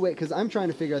there any way, because I'm trying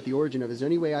to figure out the origin of it, is there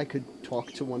any way I could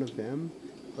talk to one of them?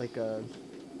 Like, do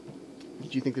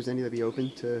you think there's any that'd be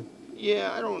open to?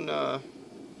 Yeah, I don't know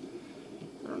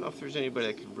if there's anybody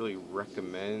I could really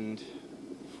recommend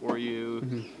for you.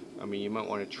 Mm-hmm. I mean, you might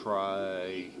want to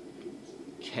try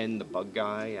Ken the Bug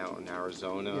Guy out in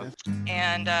Arizona.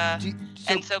 Yeah.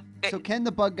 So Ken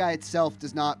the Bug Guy itself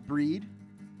does not breed?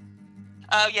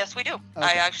 Yes, we do. Okay.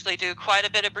 I actually do quite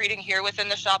a bit of breeding here within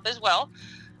the shop as well.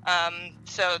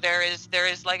 So there is,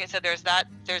 like I said, there's that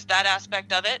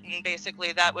aspect of it, and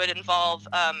basically that would involve,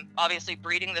 obviously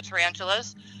breeding the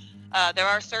tarantulas. There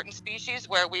are certain species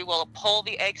where we will pull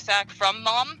the egg sac from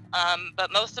mom,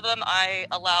 but most of them I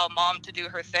allow mom to do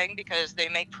her thing because they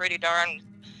make pretty darn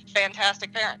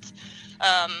fantastic parents.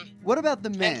 What about the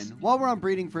men? While we're on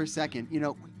breeding for a second,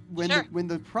 when Sure. when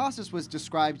the process was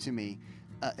described to me,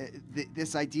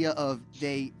 this idea of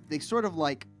they sort of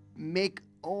like make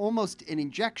almost an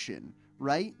injection,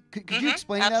 right? Could you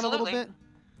explain absolutely. that a little bit?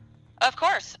 Of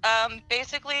course.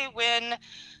 Basically,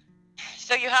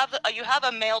 you have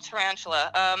a male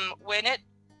tarantula. When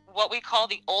what we call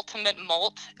the ultimate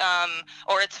molt,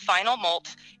 or its final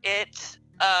molt, it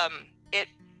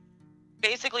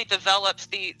basically develops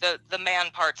the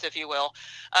man parts, if you will,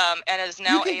 and is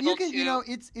now able to.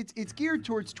 It's geared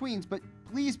towards tweens, but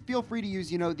please feel free to use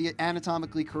the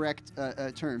anatomically correct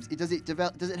terms. Does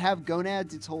it have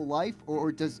gonads its whole life,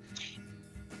 or does?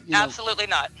 Absolutely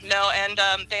not. No, and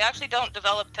they actually don't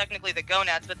develop technically the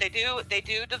gonads, but they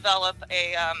do develop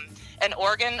an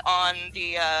organ on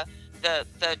the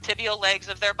tibial legs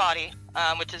of their body,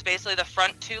 which is basically the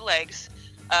front two legs,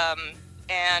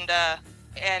 and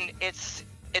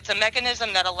it's a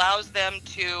mechanism that allows them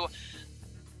to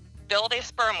build a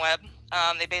sperm web.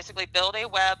 They basically build a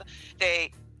web.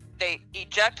 They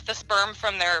eject the sperm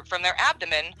from their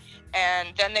abdomen, and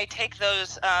then they take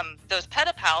those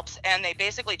pedipalps and they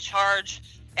basically charge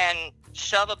and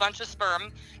shove a bunch of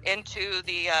sperm into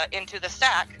the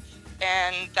sac,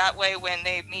 and that way when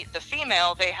they meet the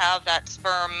female, they have that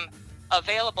sperm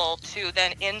available to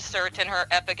then insert in her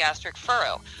epigastric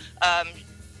furrow.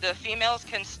 The females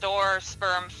can store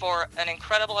sperm for an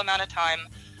incredible amount of time.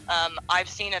 I've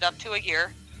seen it up to a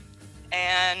year.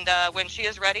 And when she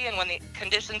is ready and when the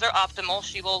conditions are optimal,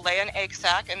 she will lay an egg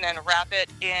sac and then wrap it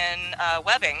in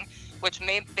webbing, which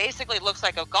basically looks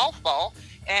like a golf ball.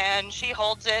 And she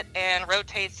holds it and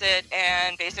rotates it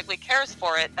and basically cares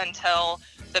for it until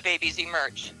the babies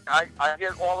emerge. I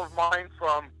get all of mine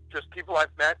from just people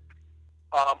I've met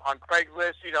on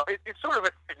Craigslist. You know, it's sort of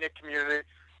a tight-knit community.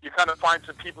 You kind of find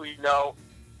some people you know.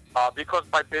 Because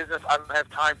of my business, I don't have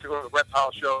time to go to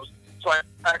reptile shows. So I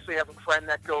actually have a friend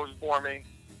that goes for me.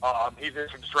 He's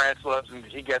into tarantulas, and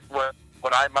he gets what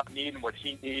I might need and what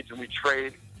he needs, and we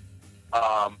trade.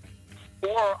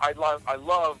 Or I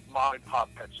love mom and pop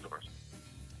pet stores.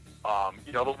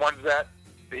 You know, the ones that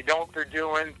they know what they're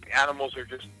doing. The animals are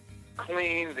just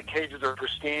clean. The cages are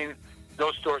pristine.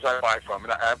 Those stores I buy from,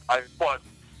 and I've bought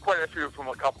quite a few from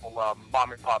a couple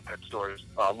mom and pop pet stores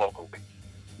locally.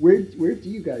 Where do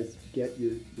you guys get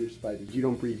your spiders? You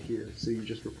don't breed here, so you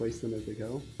just replace them as they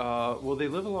go? Well, they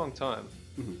live a long time.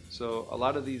 Mm-hmm. So a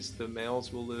lot of the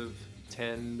males will live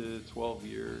 10 to 12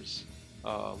 years,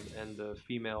 and the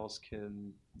females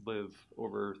can live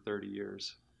over 30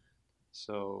 years.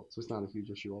 So it's not a huge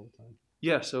issue all the time.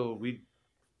 Yeah, so we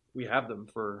have them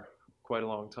for quite a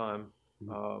long time,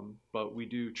 Mm-hmm. but we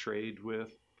do trade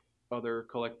with other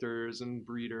collectors and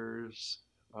breeders.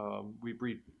 We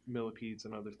breed millipedes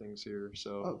and other things here,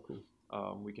 so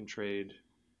cool. We can trade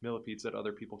millipedes that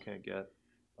other people can't get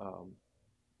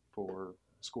for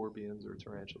scorpions or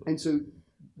tarantulas. And so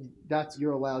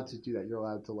you're allowed to do that. You're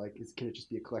allowed to can it just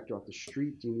be a collector off the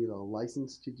street? Do you need a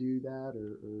license to do that,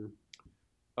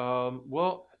 or?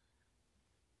 Well,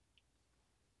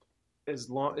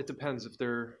 it depends if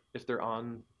they're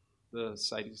on the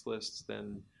CITES lists,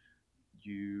 then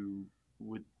you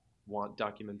would want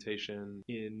documentation.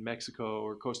 In Mexico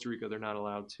or Costa Rica, they're not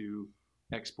allowed to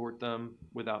export them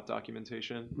without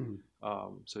documentation.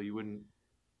 Mm-hmm. So you wouldn't,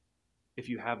 if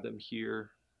you have them here,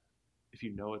 if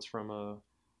you know it's from a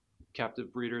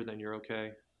captive breeder, then you're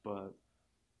okay. But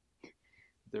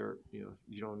you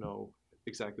don't know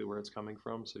exactly where it's coming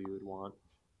from, so you would want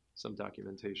some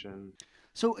documentation.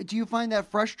 So do you find that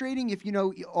frustrating if,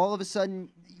 all of a sudden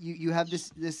you have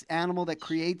this animal that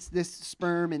creates this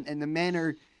sperm and the men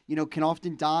are, can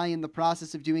often die in the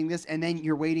process of doing this, and then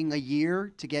you're waiting a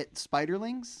year to get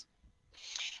spiderlings?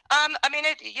 I mean,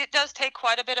 it does take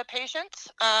quite a bit of patience.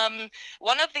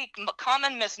 One of the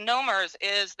common misnomers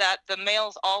is that the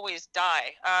males always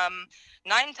die.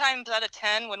 9 times out of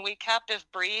 10, when we captive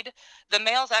breed, the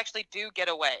males actually do get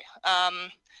away.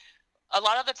 A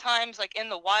lot of the times, like in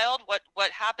the wild,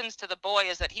 what happens to the boy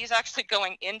is that he's actually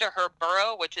going into her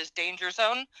burrow, which is danger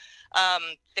zone.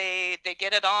 They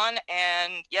get it on,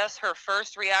 and yes, her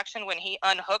first reaction when he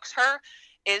unhooks her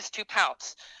is to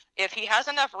pounce. If he has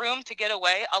enough room to get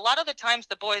away, a lot of the times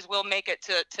the boys will make it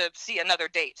to see another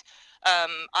date.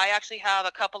 I actually have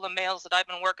a couple of males that I've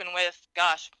been working with,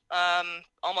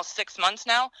 almost 6 months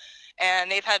now,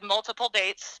 and they've had multiple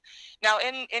dates. Now,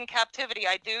 in captivity,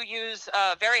 I do use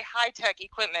very high-tech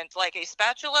equipment like a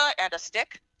spatula and a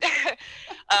stick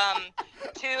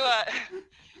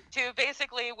to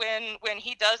basically, when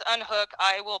he does unhook,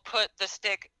 I will put the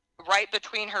stick right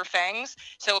between her fangs.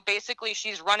 So basically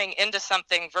she's running into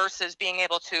something versus being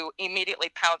able to immediately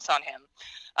pounce on him.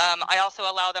 I also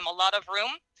allow them a lot of room,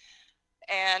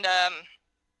 and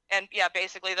yeah,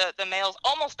 basically the males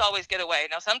almost always get away.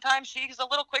 Now sometimes she's a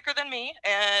little quicker than me,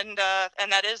 and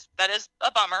that is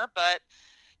a bummer, but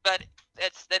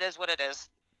that is what it is.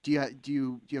 Do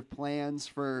you have plans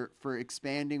for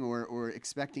expanding or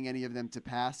expecting any of them to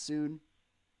pass soon?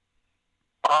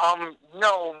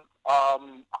 No.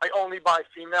 I only buy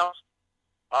females,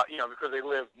 because they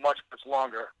live much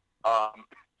longer.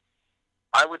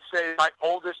 I would say my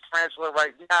oldest tarantula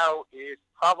right now is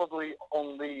probably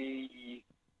only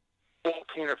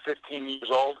 14 or 15 years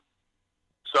old.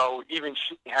 So even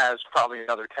she has probably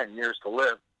another 10 years to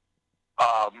live.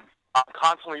 I'm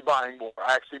constantly buying more.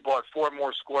 I actually bought 4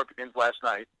 more scorpions last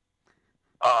night.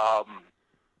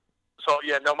 So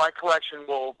yeah, no, my collection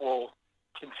will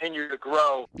continue to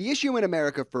grow. The issue in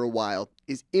America for a while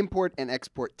is import and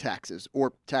export taxes,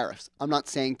 or tariffs. I'm not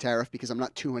saying tariff because I'm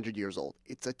not 200 years old.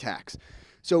 It's a tax.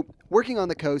 So working on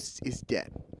the coasts is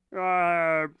dead.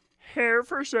 Hair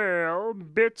for sale.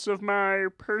 Bits of my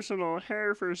personal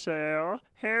hair for sale.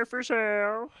 Hair for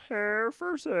sale. Hair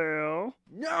for sale.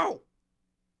 No!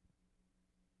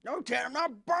 No, Ted, I'm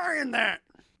not buying that.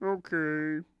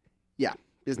 Okay. Yeah,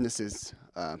 business is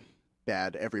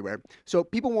bad everywhere. So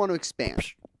people want to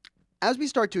expand. As we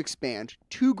start to expand,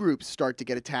 2 groups start to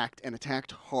get attacked and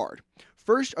attacked hard.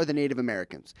 First are the Native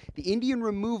Americans. The Indian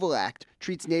Removal Act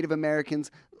treats Native Americans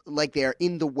like they are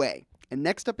in the way. And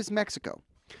next up is Mexico.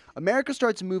 America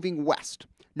starts moving west.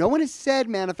 No one has said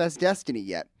manifest destiny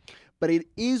yet, but it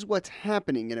is what's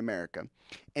happening in America.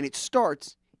 And it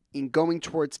starts in going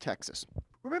towards Texas.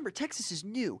 Remember, Texas is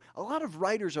new. A lot of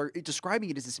writers are describing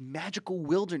it as this magical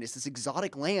wilderness, this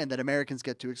exotic land that Americans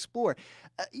get to explore.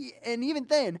 And even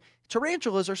then,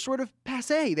 tarantulas are sort of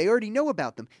passé. They already know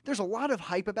about them. There's a lot of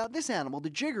hype about this animal, the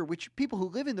jigger, which people who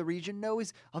live in the region know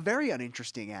is a very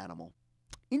uninteresting animal.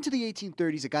 Into the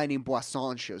 1830s, a guy named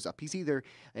Boisson shows up. He's either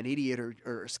an idiot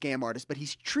or a scam artist, but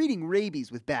he's treating rabies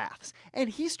with baths. And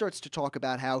he starts to talk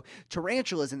about how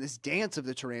tarantulas and this dance of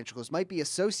the tarantulas might be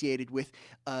associated with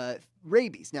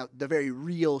rabies. Now, the very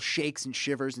real shakes and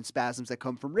shivers and spasms that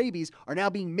come from rabies are now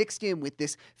being mixed in with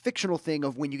this fictional thing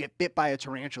of when you get bit by a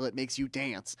tarantula, it makes you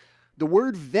dance. The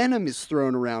word venom is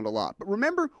thrown around a lot, but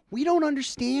remember, we don't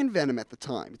understand venom at the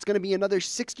time. It's going to be another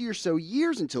 60 or so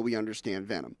years until we understand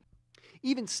venom.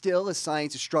 Even still, as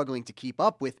science is struggling to keep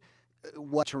up with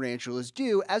what tarantulas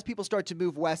do, as people start to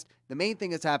move west, the main thing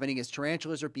that's happening is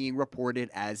tarantulas are being reported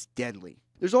as deadly.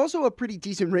 There's also a pretty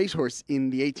decent racehorse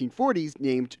in the 1840s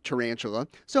named Tarantula,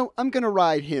 so I'm going to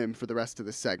ride him for the rest of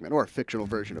this segment, or a fictional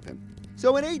version of him. So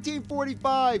in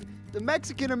 1845, the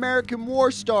Mexican-American War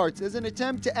starts as an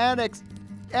attempt to annex.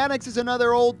 Annex is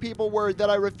another old people word that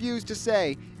I refuse to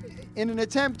say. In an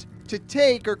attempt to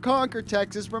take or conquer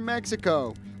Texas from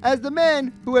Mexico. As the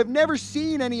men, who have never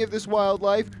seen any of this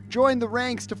wildlife, join the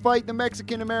ranks to fight the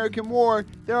Mexican-American War,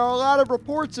 there are a lot of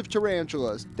reports of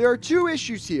tarantulas. There are two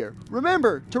issues here.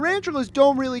 Remember, tarantulas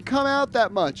don't really come out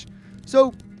that much,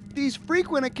 so these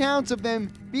frequent accounts of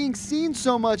them being seen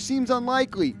so much seems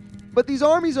unlikely. But these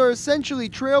armies are essentially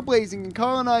trailblazing and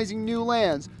colonizing new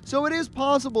lands, so it is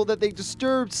possible that they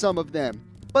disturbed some of them.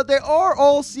 But they are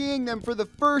all seeing them for the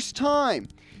first time.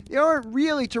 They aren't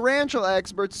really tarantula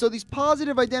experts, so these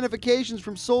positive identifications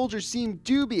from soldiers seem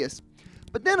dubious.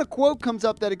 But then a quote comes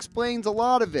up that explains a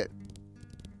lot of it.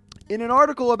 In an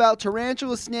article about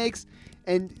tarantula snakes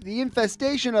and the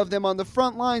infestation of them on the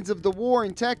front lines of the war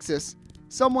in Texas,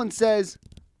 someone says,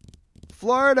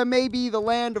 "Florida may be the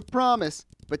land of promise,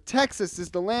 but Texas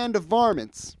is the land of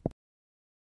varmints."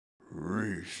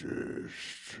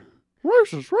 Racist.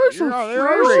 Racist.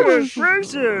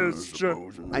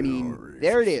 I mean,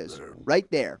 there it is, right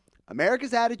there.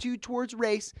 America's attitude towards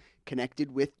race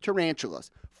connected with tarantulas.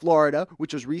 Florida,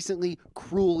 which was recently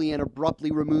cruelly and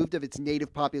abruptly removed of its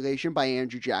native population by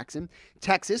Andrew Jackson.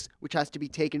 Texas, which has to be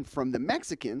taken from the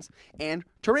Mexicans. And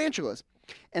tarantulas,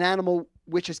 an animal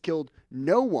which has killed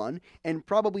no one, and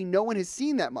probably no one has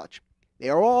seen that much. They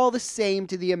are all the same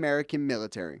to the American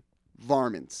military.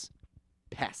 Varmints.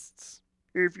 Pests.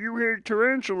 If you hate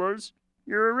tarantulas,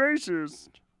 you're a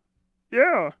racist.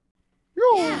 Yeah.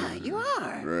 Yeah, you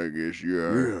are. I guess you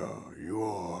are. Yeah, you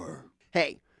are.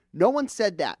 Hey, no one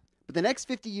said that, but the next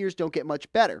 50 years don't get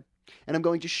much better. And I'm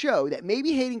going to show that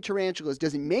maybe hating tarantulas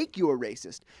doesn't make you a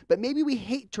racist, but maybe we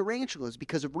hate tarantulas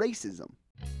because of racism.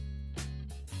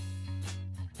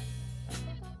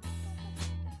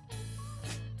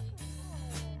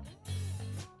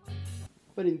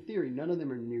 But in theory, none of them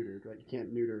are neutered, right? You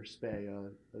can't neuter or spay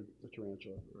a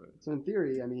tarantula. Right. So in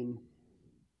theory, I mean,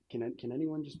 can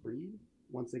anyone just breed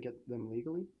once they get them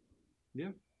legally?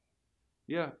 Yeah.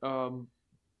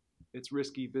 It's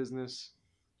risky business.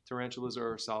 Tarantulas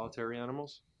are solitary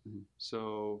animals,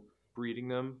 so breeding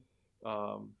them,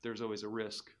 there's always a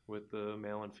risk with the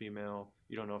male and female.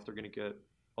 You don't know if they're going to get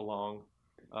along.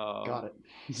 Got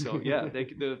it. So yeah,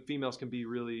 the females can be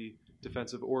really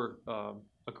defensive or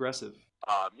aggressive.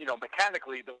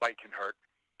 Mechanically the bite can hurt,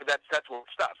 but that's what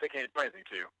stops. They can't do anything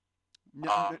to you.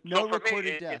 No so for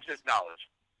recorded me, deaths. it's just knowledge.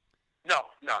 No,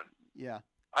 none. Yeah.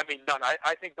 I mean, none.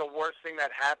 I think the worst thing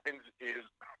that happens is,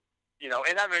 and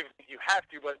I don't even think you have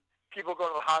to, but people go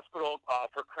to the hospital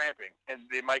for cramping, and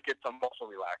they might get some muscle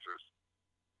relaxers.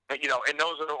 And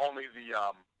those are only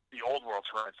the old world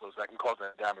tarantulas that can cause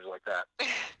damage like that.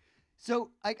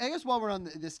 So I guess while we're on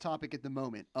this topic at the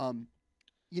moment,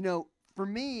 for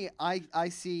me, I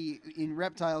see in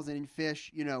reptiles and in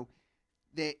fish,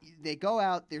 they go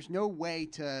out. There's no way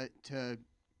to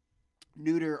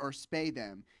neuter or spay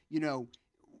them.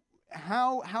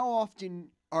 How often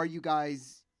are you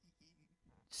guys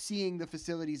seeing the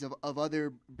facilities of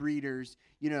other breeders?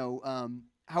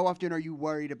 How often are you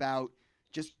worried about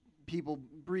just people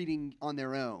breeding on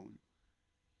their own?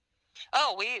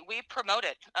 Oh, we promote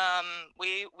it.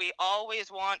 We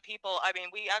always want people. I mean,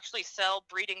 we actually sell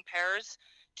breeding pairs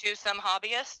to some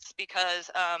hobbyists because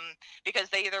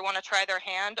they either want to try their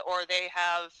hand or they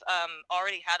have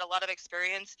already had a lot of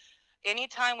experience.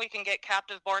 Anytime we can get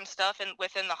captive born stuff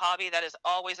within the hobby, that is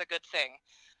always a good thing.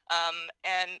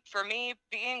 And for me,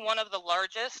 being one of the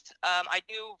largest, I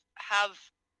do have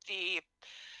the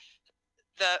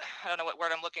I don't know what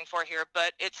word I'm looking for here,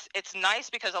 but it's nice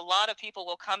because a lot of people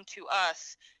will come to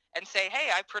us and say,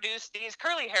 hey, I produced these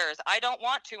curly hairs. I don't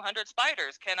want 200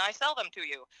 spiders. Can I sell them to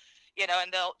you? You know,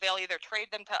 and they'll either trade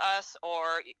them to us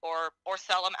or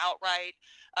sell them outright.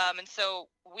 And so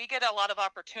we get a lot of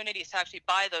opportunities to actually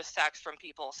buy those sacks from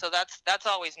people. So that's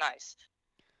always nice.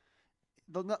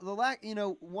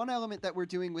 One element that we're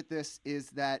doing with this is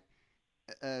that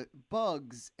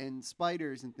bugs and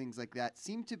spiders and things like that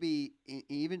seem to be,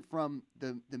 even from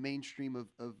the mainstream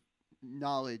of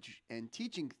knowledge and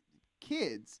teaching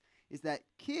kids, is that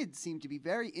kids seem to be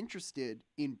very interested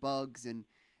in bugs and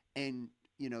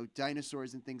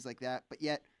dinosaurs and things like that. But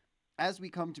yet, as we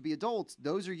come to be adults,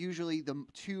 those are usually the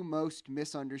two most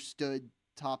misunderstood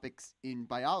topics in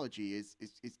biology is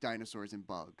dinosaurs and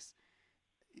bugs.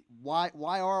 Why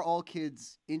are all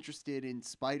kids interested in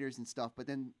spiders and stuff, but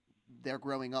then they're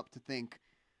growing up to think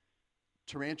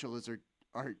tarantulas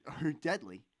are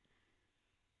deadly?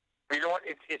 You know what?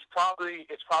 It's probably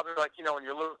like, you know, when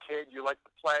you're a little kid, you like to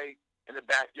play in the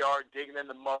backyard, digging in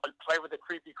the mud, play with the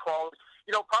creepy crawlers.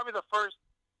 You know, probably the first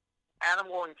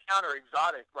animal encounter,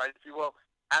 exotic, right, if you will,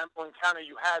 animal encounter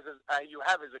you have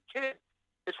as a kid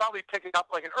is probably picking up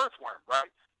like an earthworm,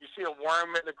 right? You see a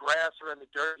worm in the grass or in the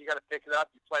dirt, you got to pick it up,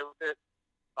 you play with it.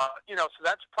 You know, so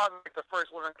that's probably like the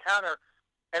first little encounter.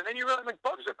 And then you realize, like,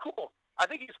 bugs are cool. I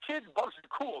think as kids, bugs are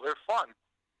cool. They're fun.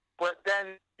 But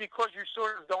then because you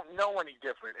sort of don't know any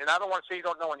different, and I don't want to say you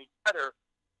don't know any better,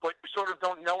 but you sort of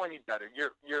don't know any better. You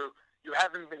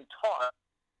haven't been taught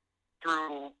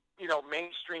through, you know,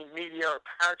 mainstream media or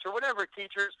parents or whatever,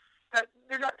 teachers, that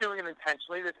they're not doing it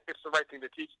intentionally, that it's the right thing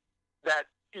to teach, that,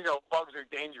 you know, bugs are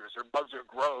dangerous or bugs are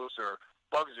gross or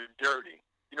bugs are dirty.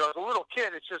 You know, as a little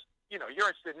kid, it's just, you know, you're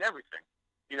interested in everything.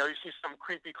 You know, you see some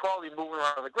creepy crawly moving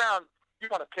around on the ground, you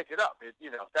want to pick it up.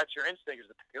 You know, that's your instinct, is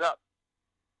to pick it up.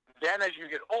 Then as you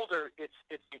get older, it's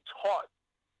a taught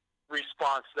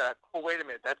response that, oh, wait a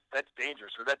minute, that's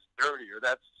dangerous, or that's dirty, or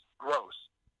that's gross.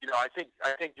 You know, I think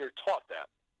you're taught that.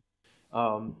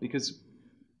 Because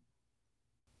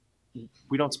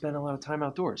we don't spend a lot of time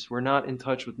outdoors. We're not in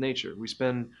touch with nature. We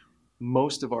spend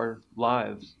most of our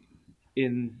lives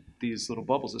in these little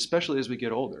bubbles, especially as we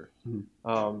get older.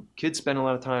 Mm-hmm. Kids spend a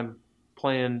lot of time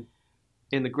playing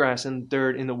in the grass, in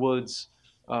dirt, in the woods.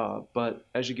 But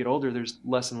as you get older, there's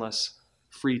less and less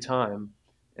free time.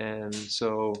 And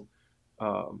so,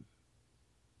 you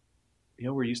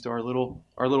know, we're used to our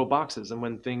little boxes. And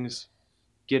when things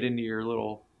get into your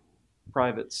little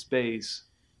private space,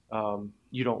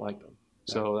 you don't like them.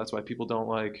 So that's why people don't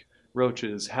like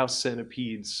roaches, house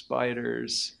centipedes,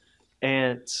 spiders,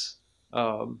 ants,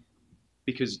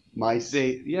 because mice.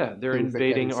 They're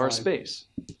invading our space.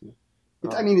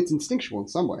 I mean, it's instinctual in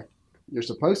some way. You're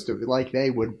supposed to, like they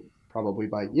would probably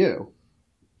bite you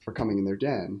for coming in their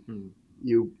den.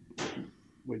 You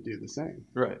would do the same.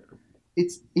 Right.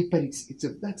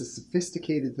 That's a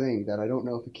sophisticated thing that I don't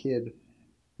know if a kid,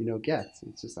 you know, gets.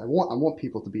 It's just I want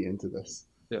people to be into this.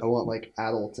 Yeah. I want like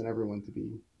adults and everyone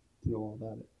to know all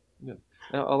about it. Yeah.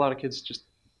 Now, a lot of kids just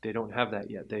they don't have that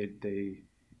yet. They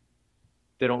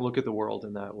don't look at the world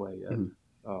in that way yet.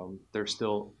 Mm-hmm. They're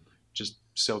still just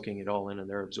soaking it all in, and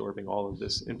they're absorbing all of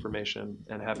this information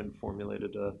and haven't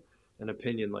formulated an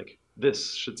opinion like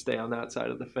this should stay on that side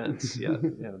of the fence yet.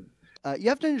 Yeah. You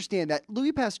have to understand that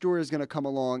Louis Pasteur is going to come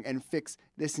along and fix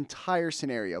this entire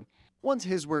scenario. Once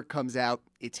his work comes out,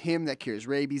 it's him that cures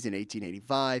rabies in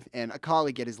 1885 and a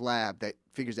colleague at his lab that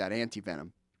figures out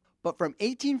antivenom. But from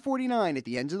 1849, at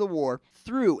the end of the war,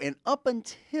 through and up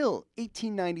until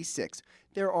 1896,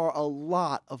 there are a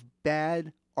lot of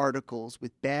bad articles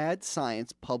with bad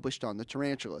science published on the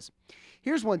tarantulas.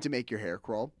 Here's one to make your hair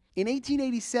crawl. In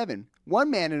 1887, one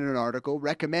man in an article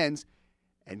recommends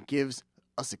and gives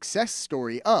a success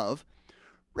story of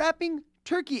wrapping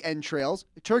turkey entrails.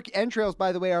 Turkey entrails,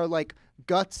 by the way, are like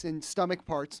guts and stomach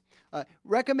parts.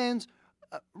 Recommends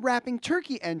wrapping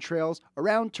turkey entrails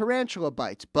around tarantula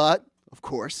bites. But, of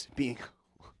course, being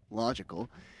logical,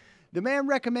 the man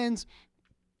recommends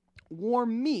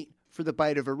warm meat for the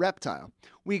bite of a reptile.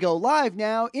 We go live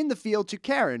now in the field to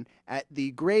Karen at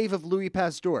the grave of Louis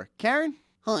Pasteur. Karen?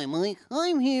 Hi, Mike.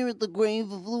 I'm here at the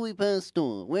grave of Louis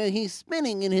Pasteur, where he's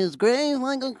spinning in his grave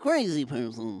like a crazy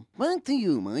person. Back to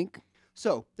you, Mike.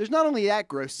 So, there's not only that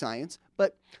gross science,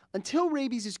 but until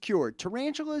rabies is cured,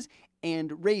 tarantulas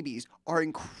and rabies are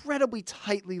incredibly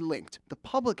tightly linked. The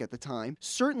public at the time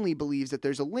certainly believes that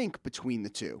there's a link between the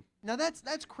two. Now,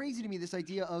 that's crazy to me, this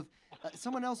idea of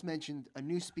someone else mentioned a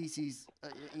new species,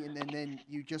 and then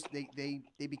you just they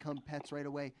become pets right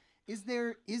away. Is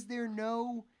there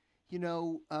no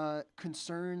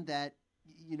concern that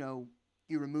you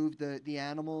remove the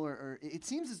animal, or it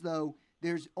seems as though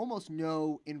there's almost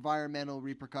no environmental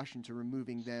repercussion to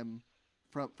removing them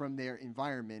from their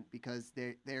environment because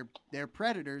they're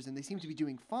predators and they seem to be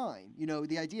doing fine. You know,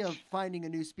 the idea of finding a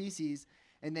new species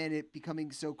and then it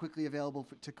becoming so quickly available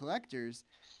to collectors,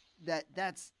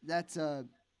 that's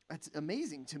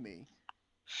amazing to me.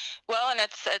 Well, and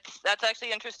that's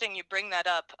actually interesting you bring that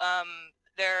up.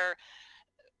 There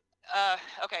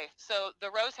okay, so the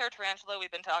rose hair tarantula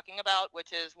we've been talking about,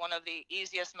 which is one of the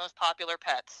easiest, most popular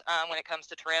pets when it comes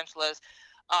to tarantulas.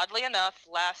 Oddly enough,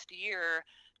 last year,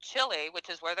 Chile, which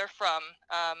is where they're from,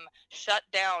 shut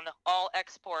down all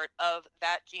export of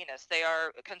that genus. They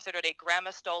are considered a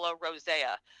Grammostola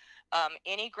rosea.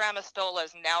 Any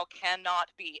Grammostolas now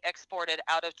cannot be exported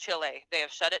out of Chile. They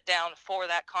have shut it down for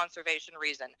that conservation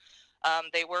reason.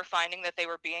 They were finding that they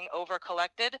were being over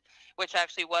collected, which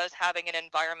actually was having an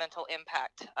environmental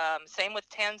impact. Same with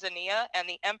Tanzania and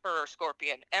the emperor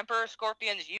scorpion. Emperor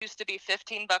scorpions used to be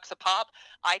 $15 a pop.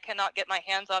 I cannot get my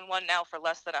hands on one now for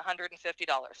less than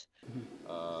 $150.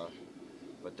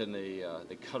 But then they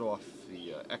cut off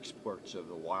the exports of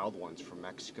the wild ones from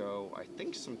Mexico, I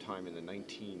think sometime in the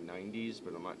 1990s,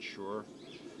 but I'm not sure.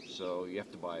 So you have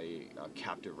to buy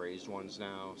captive raised ones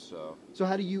now. So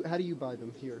how do you buy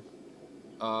them here?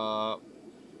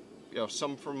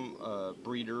 Some from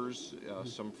breeders,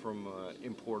 some from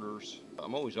importers.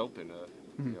 I'm always open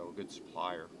to a good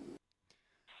supplier.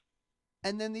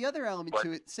 And then the other element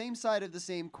to it, same side of the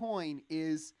same coin,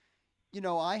 is,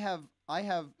 I have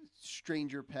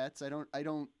stranger pets. I don't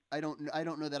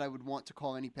know that I would want to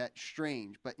call any pet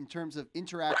strange, but in terms of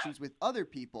interactions with other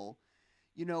people,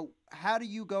 how do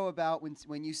you go about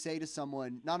when you say to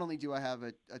someone, not only do I have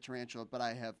a tarantula, but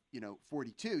I have,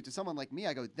 42, to someone like me,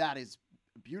 I go, that is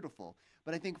beautiful.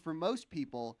 But I think for most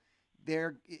people,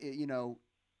 they're going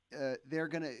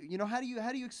to, how do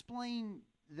you explain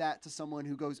that to someone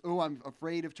who goes, oh, I'm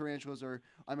afraid of tarantulas, or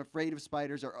I'm afraid of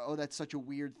spiders, or, oh, that's such a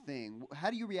weird thing? How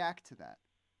do you react to that?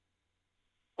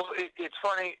 Well, it's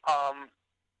funny. At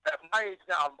my age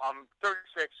now, I'm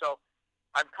 36, so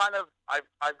I've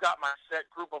got my set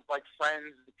group of like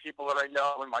friends, the people that I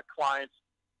know, and my clients.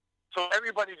 So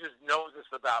everybody just knows this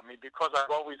about me because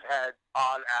I've always had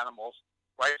odd animals,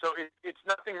 right? So it's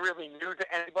nothing really new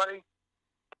to anybody.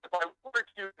 If I were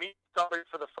to meet somebody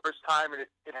for the first time, and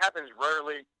it happens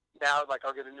rarely now, like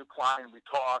I'll get a new client and we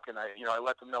talk, and I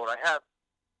let them know what I have.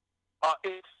 I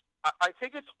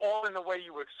think it's all in the way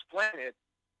you explain it.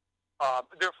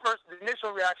 The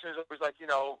initial reaction is always like,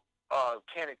 can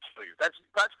it kill you? That's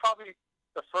probably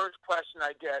the first question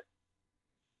I get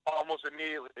almost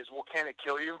immediately is, well, can it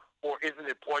kill you, or isn't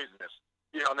it poisonous?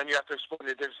 And then you have to explain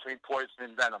the difference between poison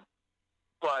and venom.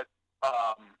 But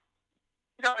I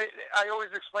always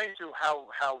explain to how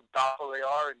docile they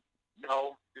are, and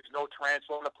there's no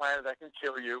tarantula on the planet that can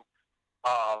kill you.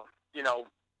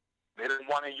 They don't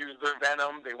want to use their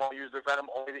venom. They want to use their venom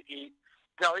only to eat.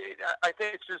 I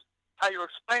think it's just how you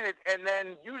explain it, and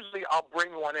then usually I'll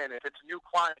bring one in. If it's a new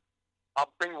client,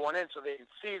 I'll bring one in so they can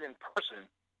see it in person.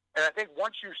 And I think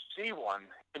once you see one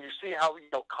and you see how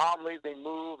calmly they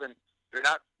move and they're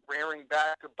not rearing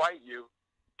back to bite you,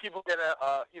 people get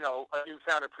a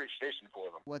newfound appreciation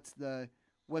for them. What's the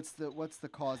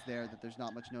cause there that there's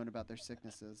not much known about their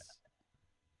sicknesses?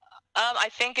 I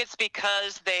think it's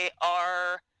because they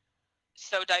are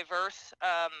so diverse,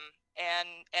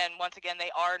 and once again,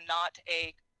 they are not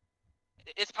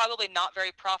it's probably not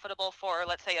very profitable for,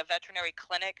 let's say, a veterinary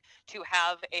clinic to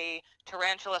have a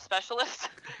tarantula specialist,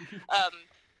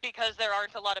 because there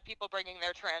aren't a lot of people bringing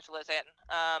their tarantulas in.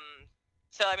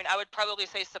 So, I would probably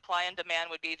say supply and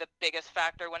demand would be the biggest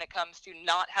factor when it comes to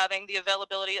not having the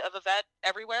availability of a vet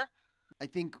everywhere. I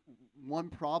think one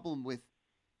problem with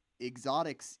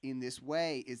exotics in this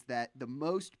way is that the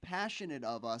most passionate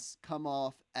of us come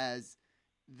off as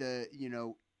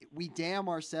we damn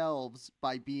ourselves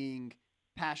by being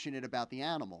passionate about the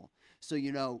animal. So,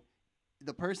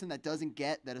 the person that doesn't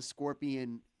get that a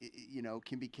scorpion,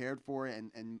 can be cared for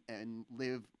and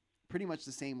live pretty much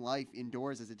the same life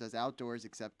indoors as it does outdoors,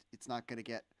 except it's not going to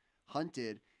get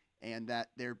hunted, and that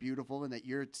they're beautiful, and that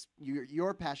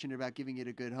you're passionate about giving it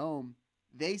a good home.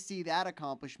 They see that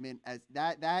accomplishment as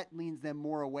that leans them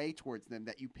more away towards them,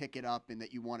 that you pick it up and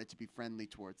that you want it to be friendly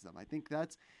towards them. I think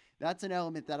that's an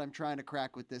element that I'm trying to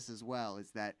crack with this as well,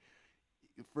 is that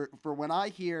for when I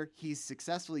hear he's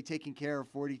successfully taking care of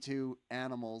 42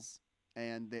 animals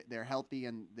and they're healthy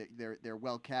and they're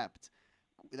well kept,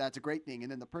 that's a great thing.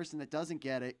 And then the person that doesn't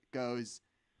get it goes,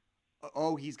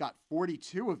 oh, he's got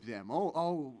 42 of them.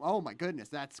 Oh my goodness,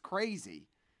 that's crazy.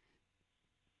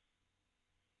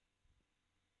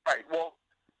 Right. Well,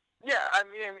 yeah. And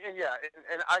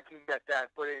I can get that,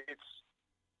 but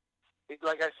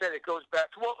like I said, it goes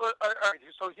back to, well, all right,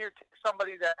 so here, take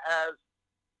somebody that has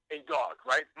a dog,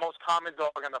 right? The most common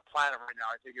dog on the planet right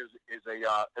now, I think, is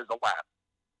a lab,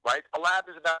 right? A lab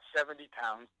is about 70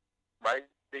 pounds, right?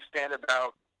 They stand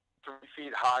about 3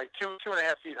 feet high, 2.5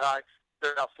 feet high.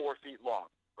 They're about 4 feet long,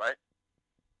 right?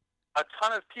 A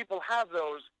ton of people have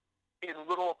those in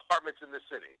little apartments in the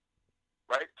city,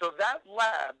 right? So that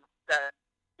lab that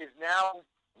is now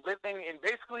living in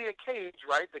basically a cage,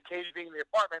 right? The cage being the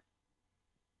apartment,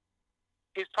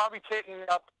 is probably taking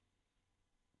up,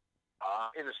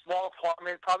 in a small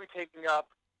apartment, probably taking up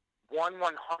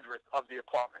 1/100th of the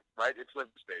apartment, right? It's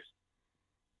living space.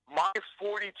 My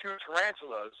 42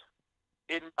 tarantulas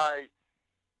in my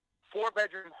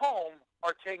 4-bedroom home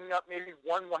are taking up maybe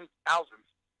 1/1000th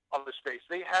of the space.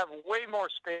 They have way more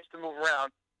space to move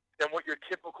around than what your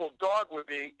typical dog would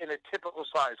be in a typical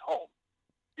size home.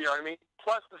 You know what I mean?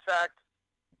 Plus the fact,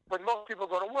 when most people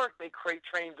go to work, they crate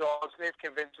train dogs. They've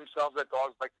convinced themselves that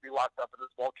dogs like to be locked up in a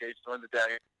small cage during the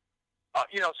day.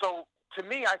 So to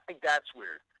me, I think that's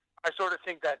weird. I sort of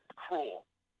think that's cruel.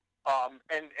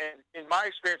 And in my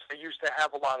experience, I used to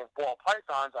have a lot of ball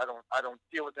pythons. I don't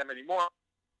deal with them anymore.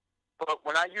 But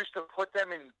when I used to put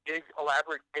them in big,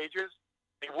 elaborate cages,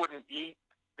 they wouldn't eat.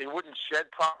 They wouldn't shed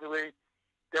properly.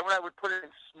 Then when I would put it in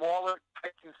smaller,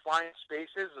 tight, confined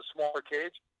spaces, a smaller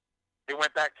cage, they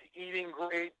went back to eating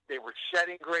great. They were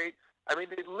shedding great. I mean,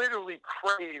 they literally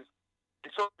crave,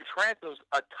 and so tarantulas,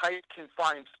 a tight,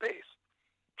 confined space.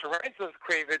 Tarantulas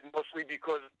crave it mostly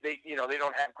because they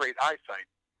don't have great eyesight.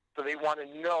 So they want to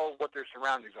know what their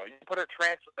surroundings are. You put a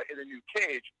tarantula in a new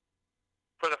cage,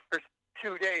 for the first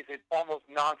 2 days, it almost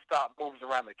nonstop moves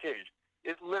around the cage.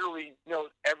 It literally knows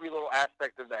every little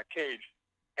aspect of that cage,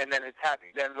 and then it's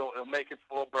happy. Then it'll make its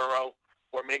little burrow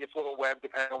or make its little web,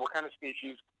 depending on what kind of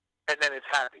species, and then it's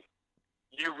happy.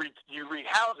 You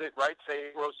rehouse it, right? Say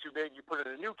it grows too big, you put it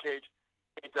in a new cage,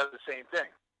 it does the same thing.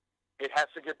 It has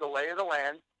to get the lay of the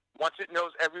land. Once it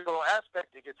knows every little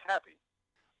aspect, it gets happy.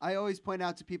 I always point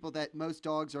out to people that most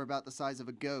dogs are about the size of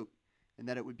a goat, and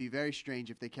that it would be very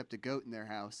strange if they kept a goat in their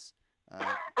house.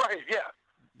 Right,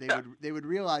 yeah. They would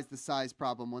realize the size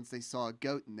problem once they saw a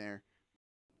goat in there.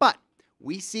 But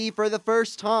we see for the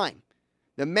first time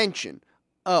the mention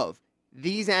of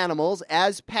these animals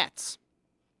as pets.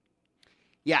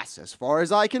 Yes, as far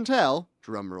as I can tell,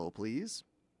 drum roll please,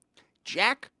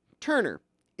 Jack Turner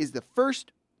is the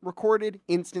first recorded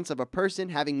instance of a person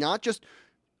having not just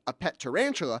a pet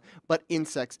tarantula, but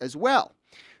insects as well.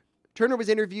 Turner was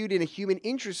interviewed in a human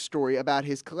interest story about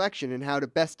his collection and how to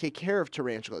best take care of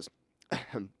tarantulas.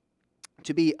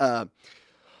 To be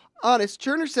honest,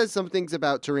 Turner says some things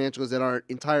about tarantulas that aren't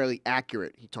entirely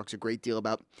accurate. He talks a great deal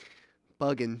about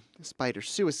bug and spider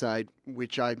suicide,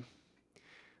 which I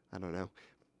don't know.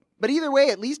 But either way,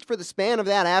 at least for the span of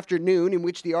that afternoon in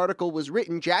which the article was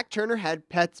written, Jack Turner had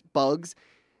pets bugs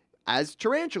as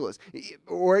tarantulas.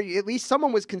 Or at least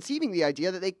someone was conceiving the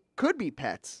idea that they could be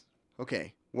pets.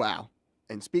 Okay, wow.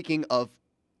 And speaking of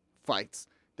fights,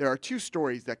 there are 2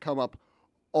 stories that come up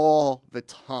all the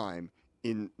time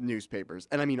in newspapers.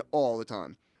 And I mean all the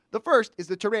time. The first is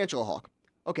the tarantula hawk.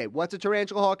 Okay, what's a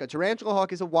tarantula hawk? A tarantula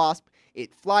hawk is a wasp.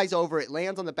 It flies over, it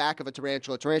lands on the back of a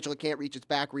tarantula. Tarantula can't reach its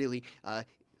back really.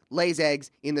 Lays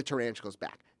eggs in the tarantula's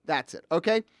back. That's it,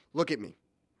 okay? Look at me.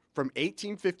 From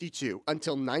 1852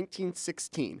 until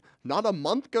 1916, not a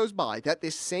month goes by that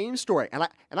this same story, and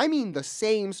I mean the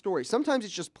same story, sometimes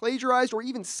it's just plagiarized or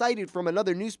even cited from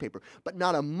another newspaper, but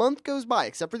not a month goes by,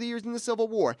 except for the years in the Civil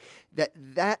War,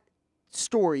 that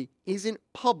story isn't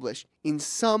published in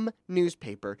some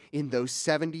newspaper in those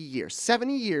 70 years.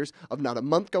 70 years of not a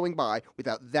month going by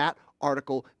without that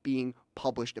article being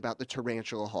published about the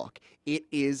tarantula hawk. It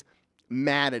is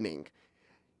maddening.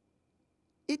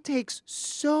 It takes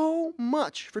so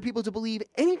much for people to believe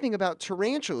anything about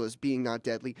tarantulas being not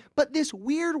deadly, but this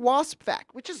weird wasp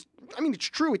fact, which is, I mean, it's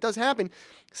true, it does happen,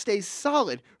 stays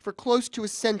solid for close to a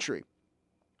century.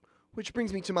 Which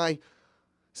brings me to my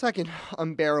second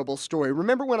unbearable story.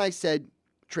 Remember when I said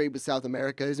trade with South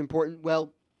America is important?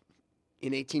 Well,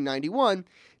 in 1891,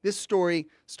 this story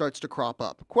starts to crop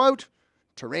up. Quote,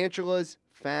 tarantulas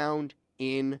found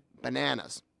in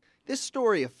bananas. This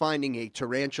story of finding a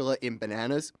tarantula in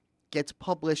bananas gets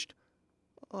published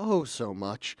oh so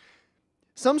much.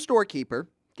 Some storekeeper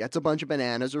gets a bunch of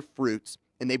bananas or fruits,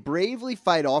 and they bravely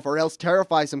fight off or else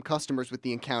terrify some customers with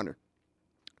the encounter.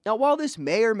 Now, while this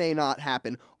may or may not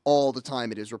happen all the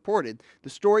time it is reported, the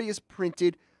story is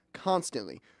printed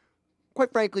constantly.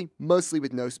 Quite frankly, mostly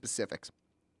with no specifics.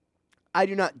 I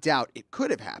do not doubt it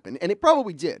could have happened, and it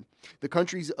probably did. The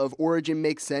countries of origin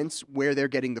make sense where they're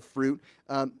getting the fruit.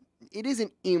 it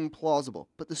isn't implausible,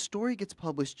 but the story gets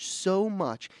published so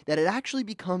much that it actually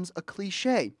becomes a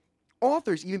cliche.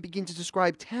 Authors even begin to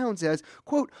describe towns as,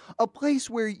 quote, a place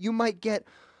where you might get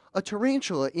a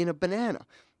tarantula in a banana.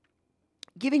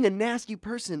 Giving a nasty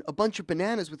person a bunch of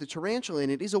bananas with a tarantula in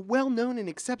it is a well-known and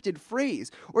accepted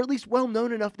phrase, or at least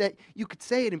well-known enough that you could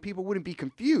say it and people wouldn't be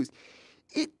confused.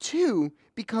 It, too,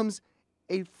 becomes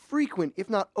a frequent, if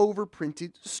not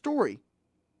overprinted, story.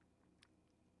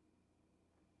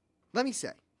 Let me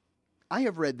say, I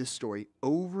have read this story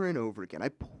over and over again. I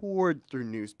poured through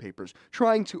newspapers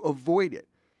trying to avoid it.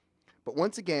 But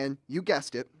once again, you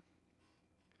guessed it,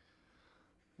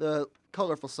 the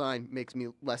colorful sign makes me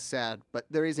less sad, but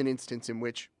there is an instance in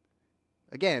which,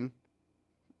 again,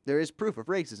 there is proof of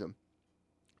racism.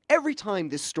 Every time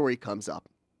this story comes up,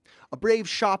 a brave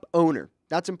shop owner,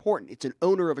 that's important, it's an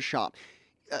owner of a shop,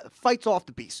 fights off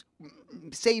the beast,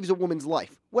 saves a woman's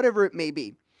life, whatever it may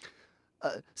be.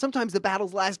 Sometimes the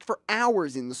battles last for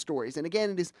hours in the stories, and again,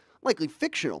 it is likely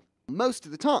fictional most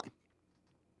of the time.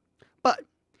 But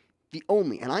the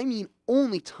only, and I mean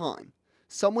only time,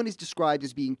 someone is described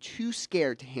as being too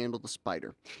scared to handle the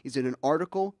spider is in an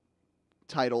article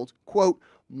titled, quote,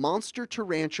 Monster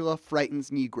Tarantula Frightens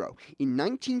Negro. In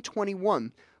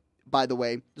 1921, by the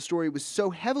way, the story was so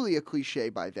heavily a cliche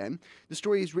by then, the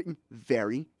story is written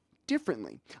very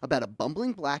differently, about a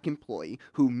bumbling black employee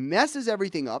who messes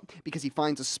everything up because he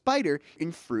finds a spider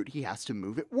in fruit he has to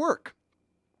move at work.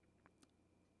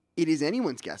 It is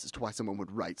anyone's guess as to why someone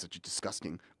would write such a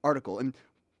disgusting article, and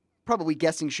probably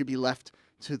guessing should be left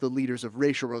to the leaders of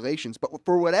racial relations, but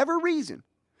for whatever reason,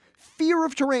 fear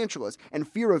of tarantulas and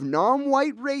fear of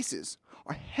non-white races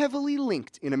are heavily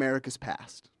linked in America's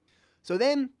past. So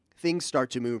then, things start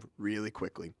to move really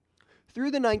quickly.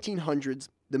 Through the 1900s,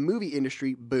 the movie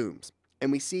industry booms,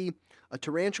 and we see a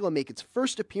tarantula make its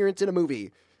first appearance in a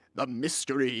movie, The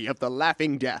Mystery of the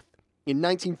Laughing Death, in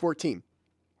 1914.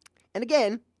 And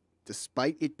again,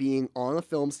 despite it being on a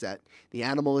film set, the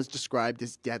animal is described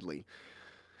as deadly.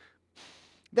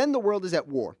 Then the world is at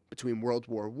war, between World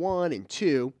War I and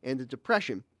II and the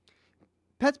Depression.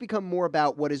 Pets become more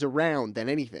about what is around than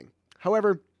anything.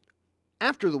 However,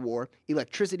 after the war,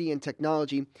 electricity and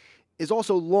technology is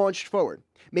also launched forward,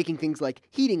 making things like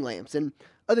heating lamps and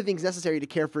other things necessary to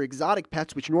care for exotic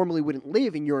pets which normally wouldn't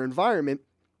live in your environment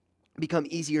become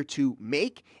easier to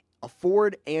make,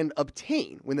 afford, and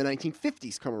obtain when the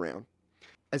 1950s come around.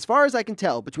 As far as I can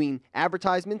tell, between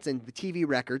advertisements and the TV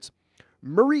records,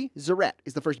 Murray Zarette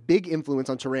is the first big influence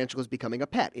on tarantulas becoming a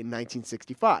pet in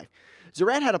 1965.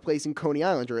 Zarette had a place in Coney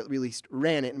Island, or at least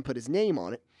ran it and put his name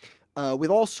on it,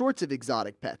 with all sorts of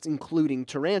exotic pets, including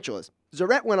tarantulas.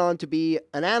 Zarette went on to be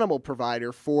an animal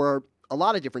provider for a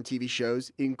lot of different TV shows,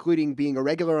 including being a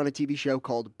regular on a TV show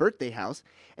called Birthday House,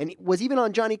 and was even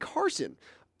on Johnny Carson,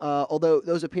 although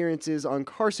those appearances on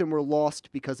Carson were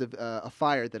lost because of a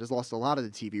fire that has lost a lot of the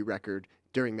TV record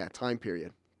during that time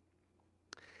period.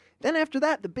 Then after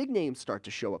that, the big names start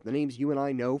to show up. The names you and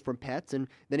I know from pets and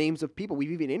the names of people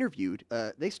we've even interviewed,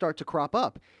 they start to crop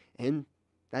up. And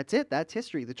that's it. That's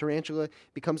history. The tarantula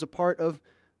becomes a part of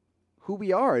who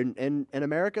we are and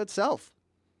America itself.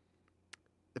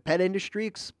 The pet industry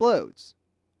explodes.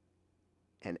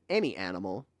 And any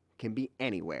animal can be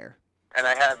anywhere. And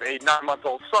I have a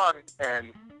 9-month-old son,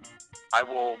 and I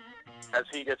will, as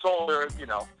he gets older, he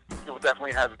will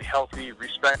definitely have a healthy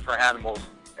respect for animals.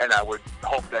 And I would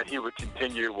hope that he would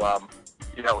continue,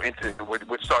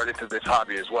 would start into this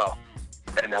hobby as well.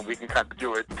 And then we can kind of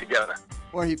do it together.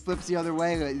 Or he flips the other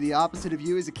way, the opposite of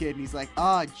you as a kid, and he's like,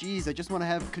 geez, I just want to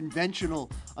have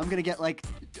conventional. I'm going to get like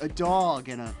a dog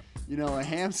and a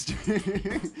hamster.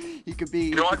 He could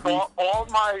be. All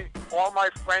my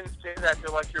friends say that.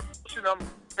 They're like, you're pushing them.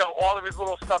 All of his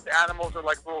little stuffed animals are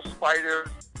like little spiders.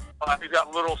 He's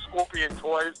got little scorpion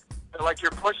toys. They're like,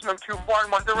 you're pushing him too far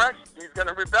in one direction. He's going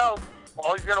to rebel.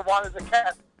 All he's going to want is a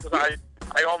cat. Because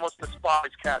I almost despise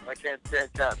cats. I can't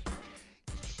stand cats.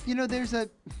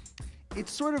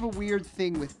 It's sort of a weird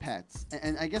thing with pets.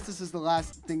 And I guess this is the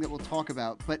last thing that we'll talk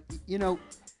about. But,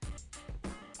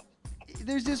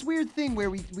 there's this weird thing where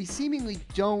we seemingly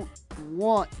don't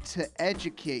want to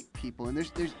educate people. And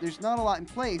there's not a lot in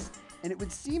place. And it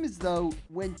would seem as though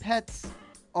when pets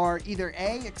are either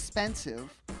A,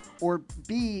 expensive, or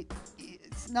B,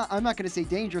 I'm not going to say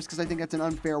dangerous because I think that's an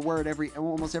unfair word.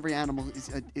 Almost every animal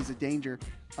is a danger.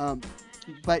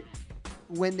 But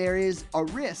when there is a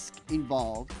risk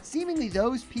involved, seemingly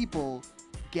those people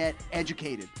get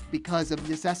educated because of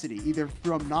necessity, either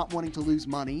from not wanting to lose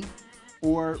money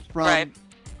or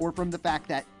from the fact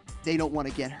that they don't want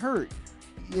to get hurt.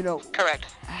 You know, Correct.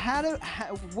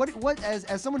 What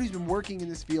as someone who's been working in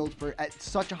this field at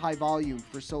such a high volume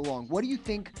for so long, what do you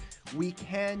think we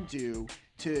can do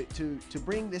to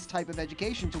bring this type of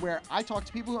education to where I talk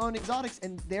to people who own exotics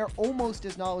and they're almost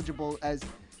as knowledgeable as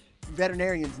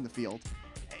veterinarians in the field,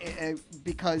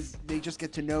 because they just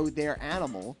get to know their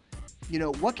animal. You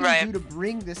know, what can you do to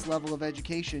bring this level of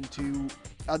education to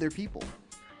other people?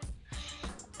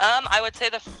 I would say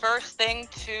the first thing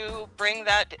to bring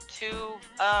that to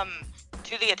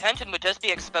the attention would just be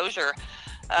exposure.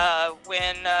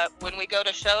 When we go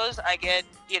to shows, I get,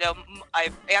 I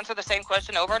answer the same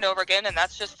question over and over again, and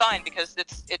that's just fine because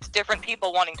it's different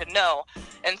people wanting to know.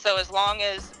 And so as long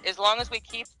as we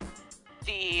keep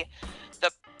the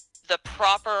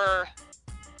proper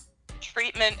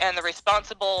treatment and the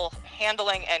responsible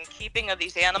handling and keeping of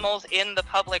these animals in the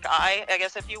public eye, I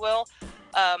guess, if you will,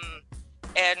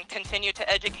 and continue to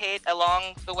educate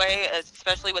along the way,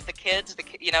 especially with the kids.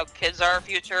 Kids are our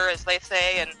future, as they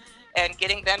say, and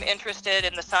getting them interested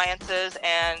in the sciences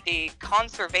and the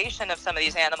conservation of some of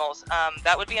these animals.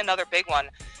 That would be another big one.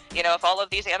 If all of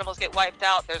these animals get wiped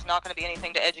out, there's not going to be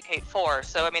anything to educate for.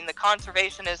 So, I mean, the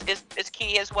conservation is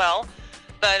key as well.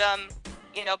 But,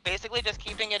 basically just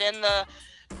keeping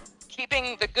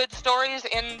the good stories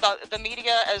in the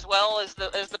media as well as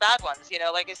the bad ones.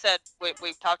 Like I said,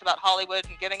 we've talked about Hollywood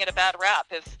and giving it a bad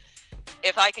rap.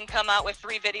 If I can come out with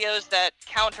 3 videos that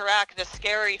counteract the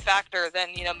scary factor, then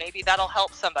maybe that'll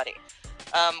help somebody.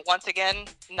 Once again,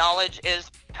 knowledge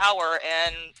is power,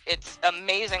 and it's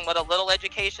amazing what a little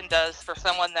education does for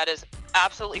someone that is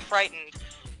absolutely frightened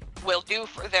will do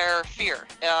for their fear.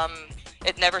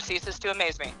 It never ceases to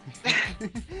amaze me.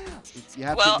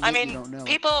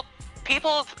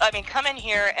 People, come in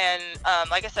here and,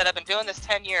 like I said, I've been doing this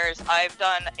 10 years. I've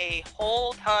done a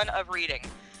whole ton of reading.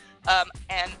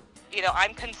 And,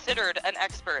 I'm considered an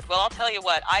expert. Well, I'll tell you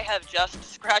what, I have just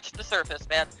scratched the surface,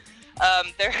 man.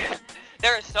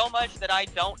 There is so much that I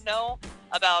don't know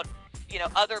about,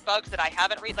 other bugs that I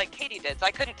haven't read, like katydids. I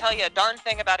couldn't tell you a darn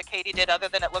thing about a katydid other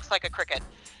than it looks like a cricket.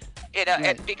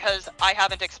 Because I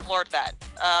haven't explored that.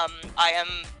 I am,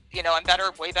 I'm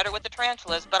way better with the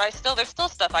tarantulas, but there's still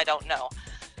stuff I don't know.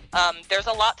 There's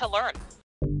a lot to learn.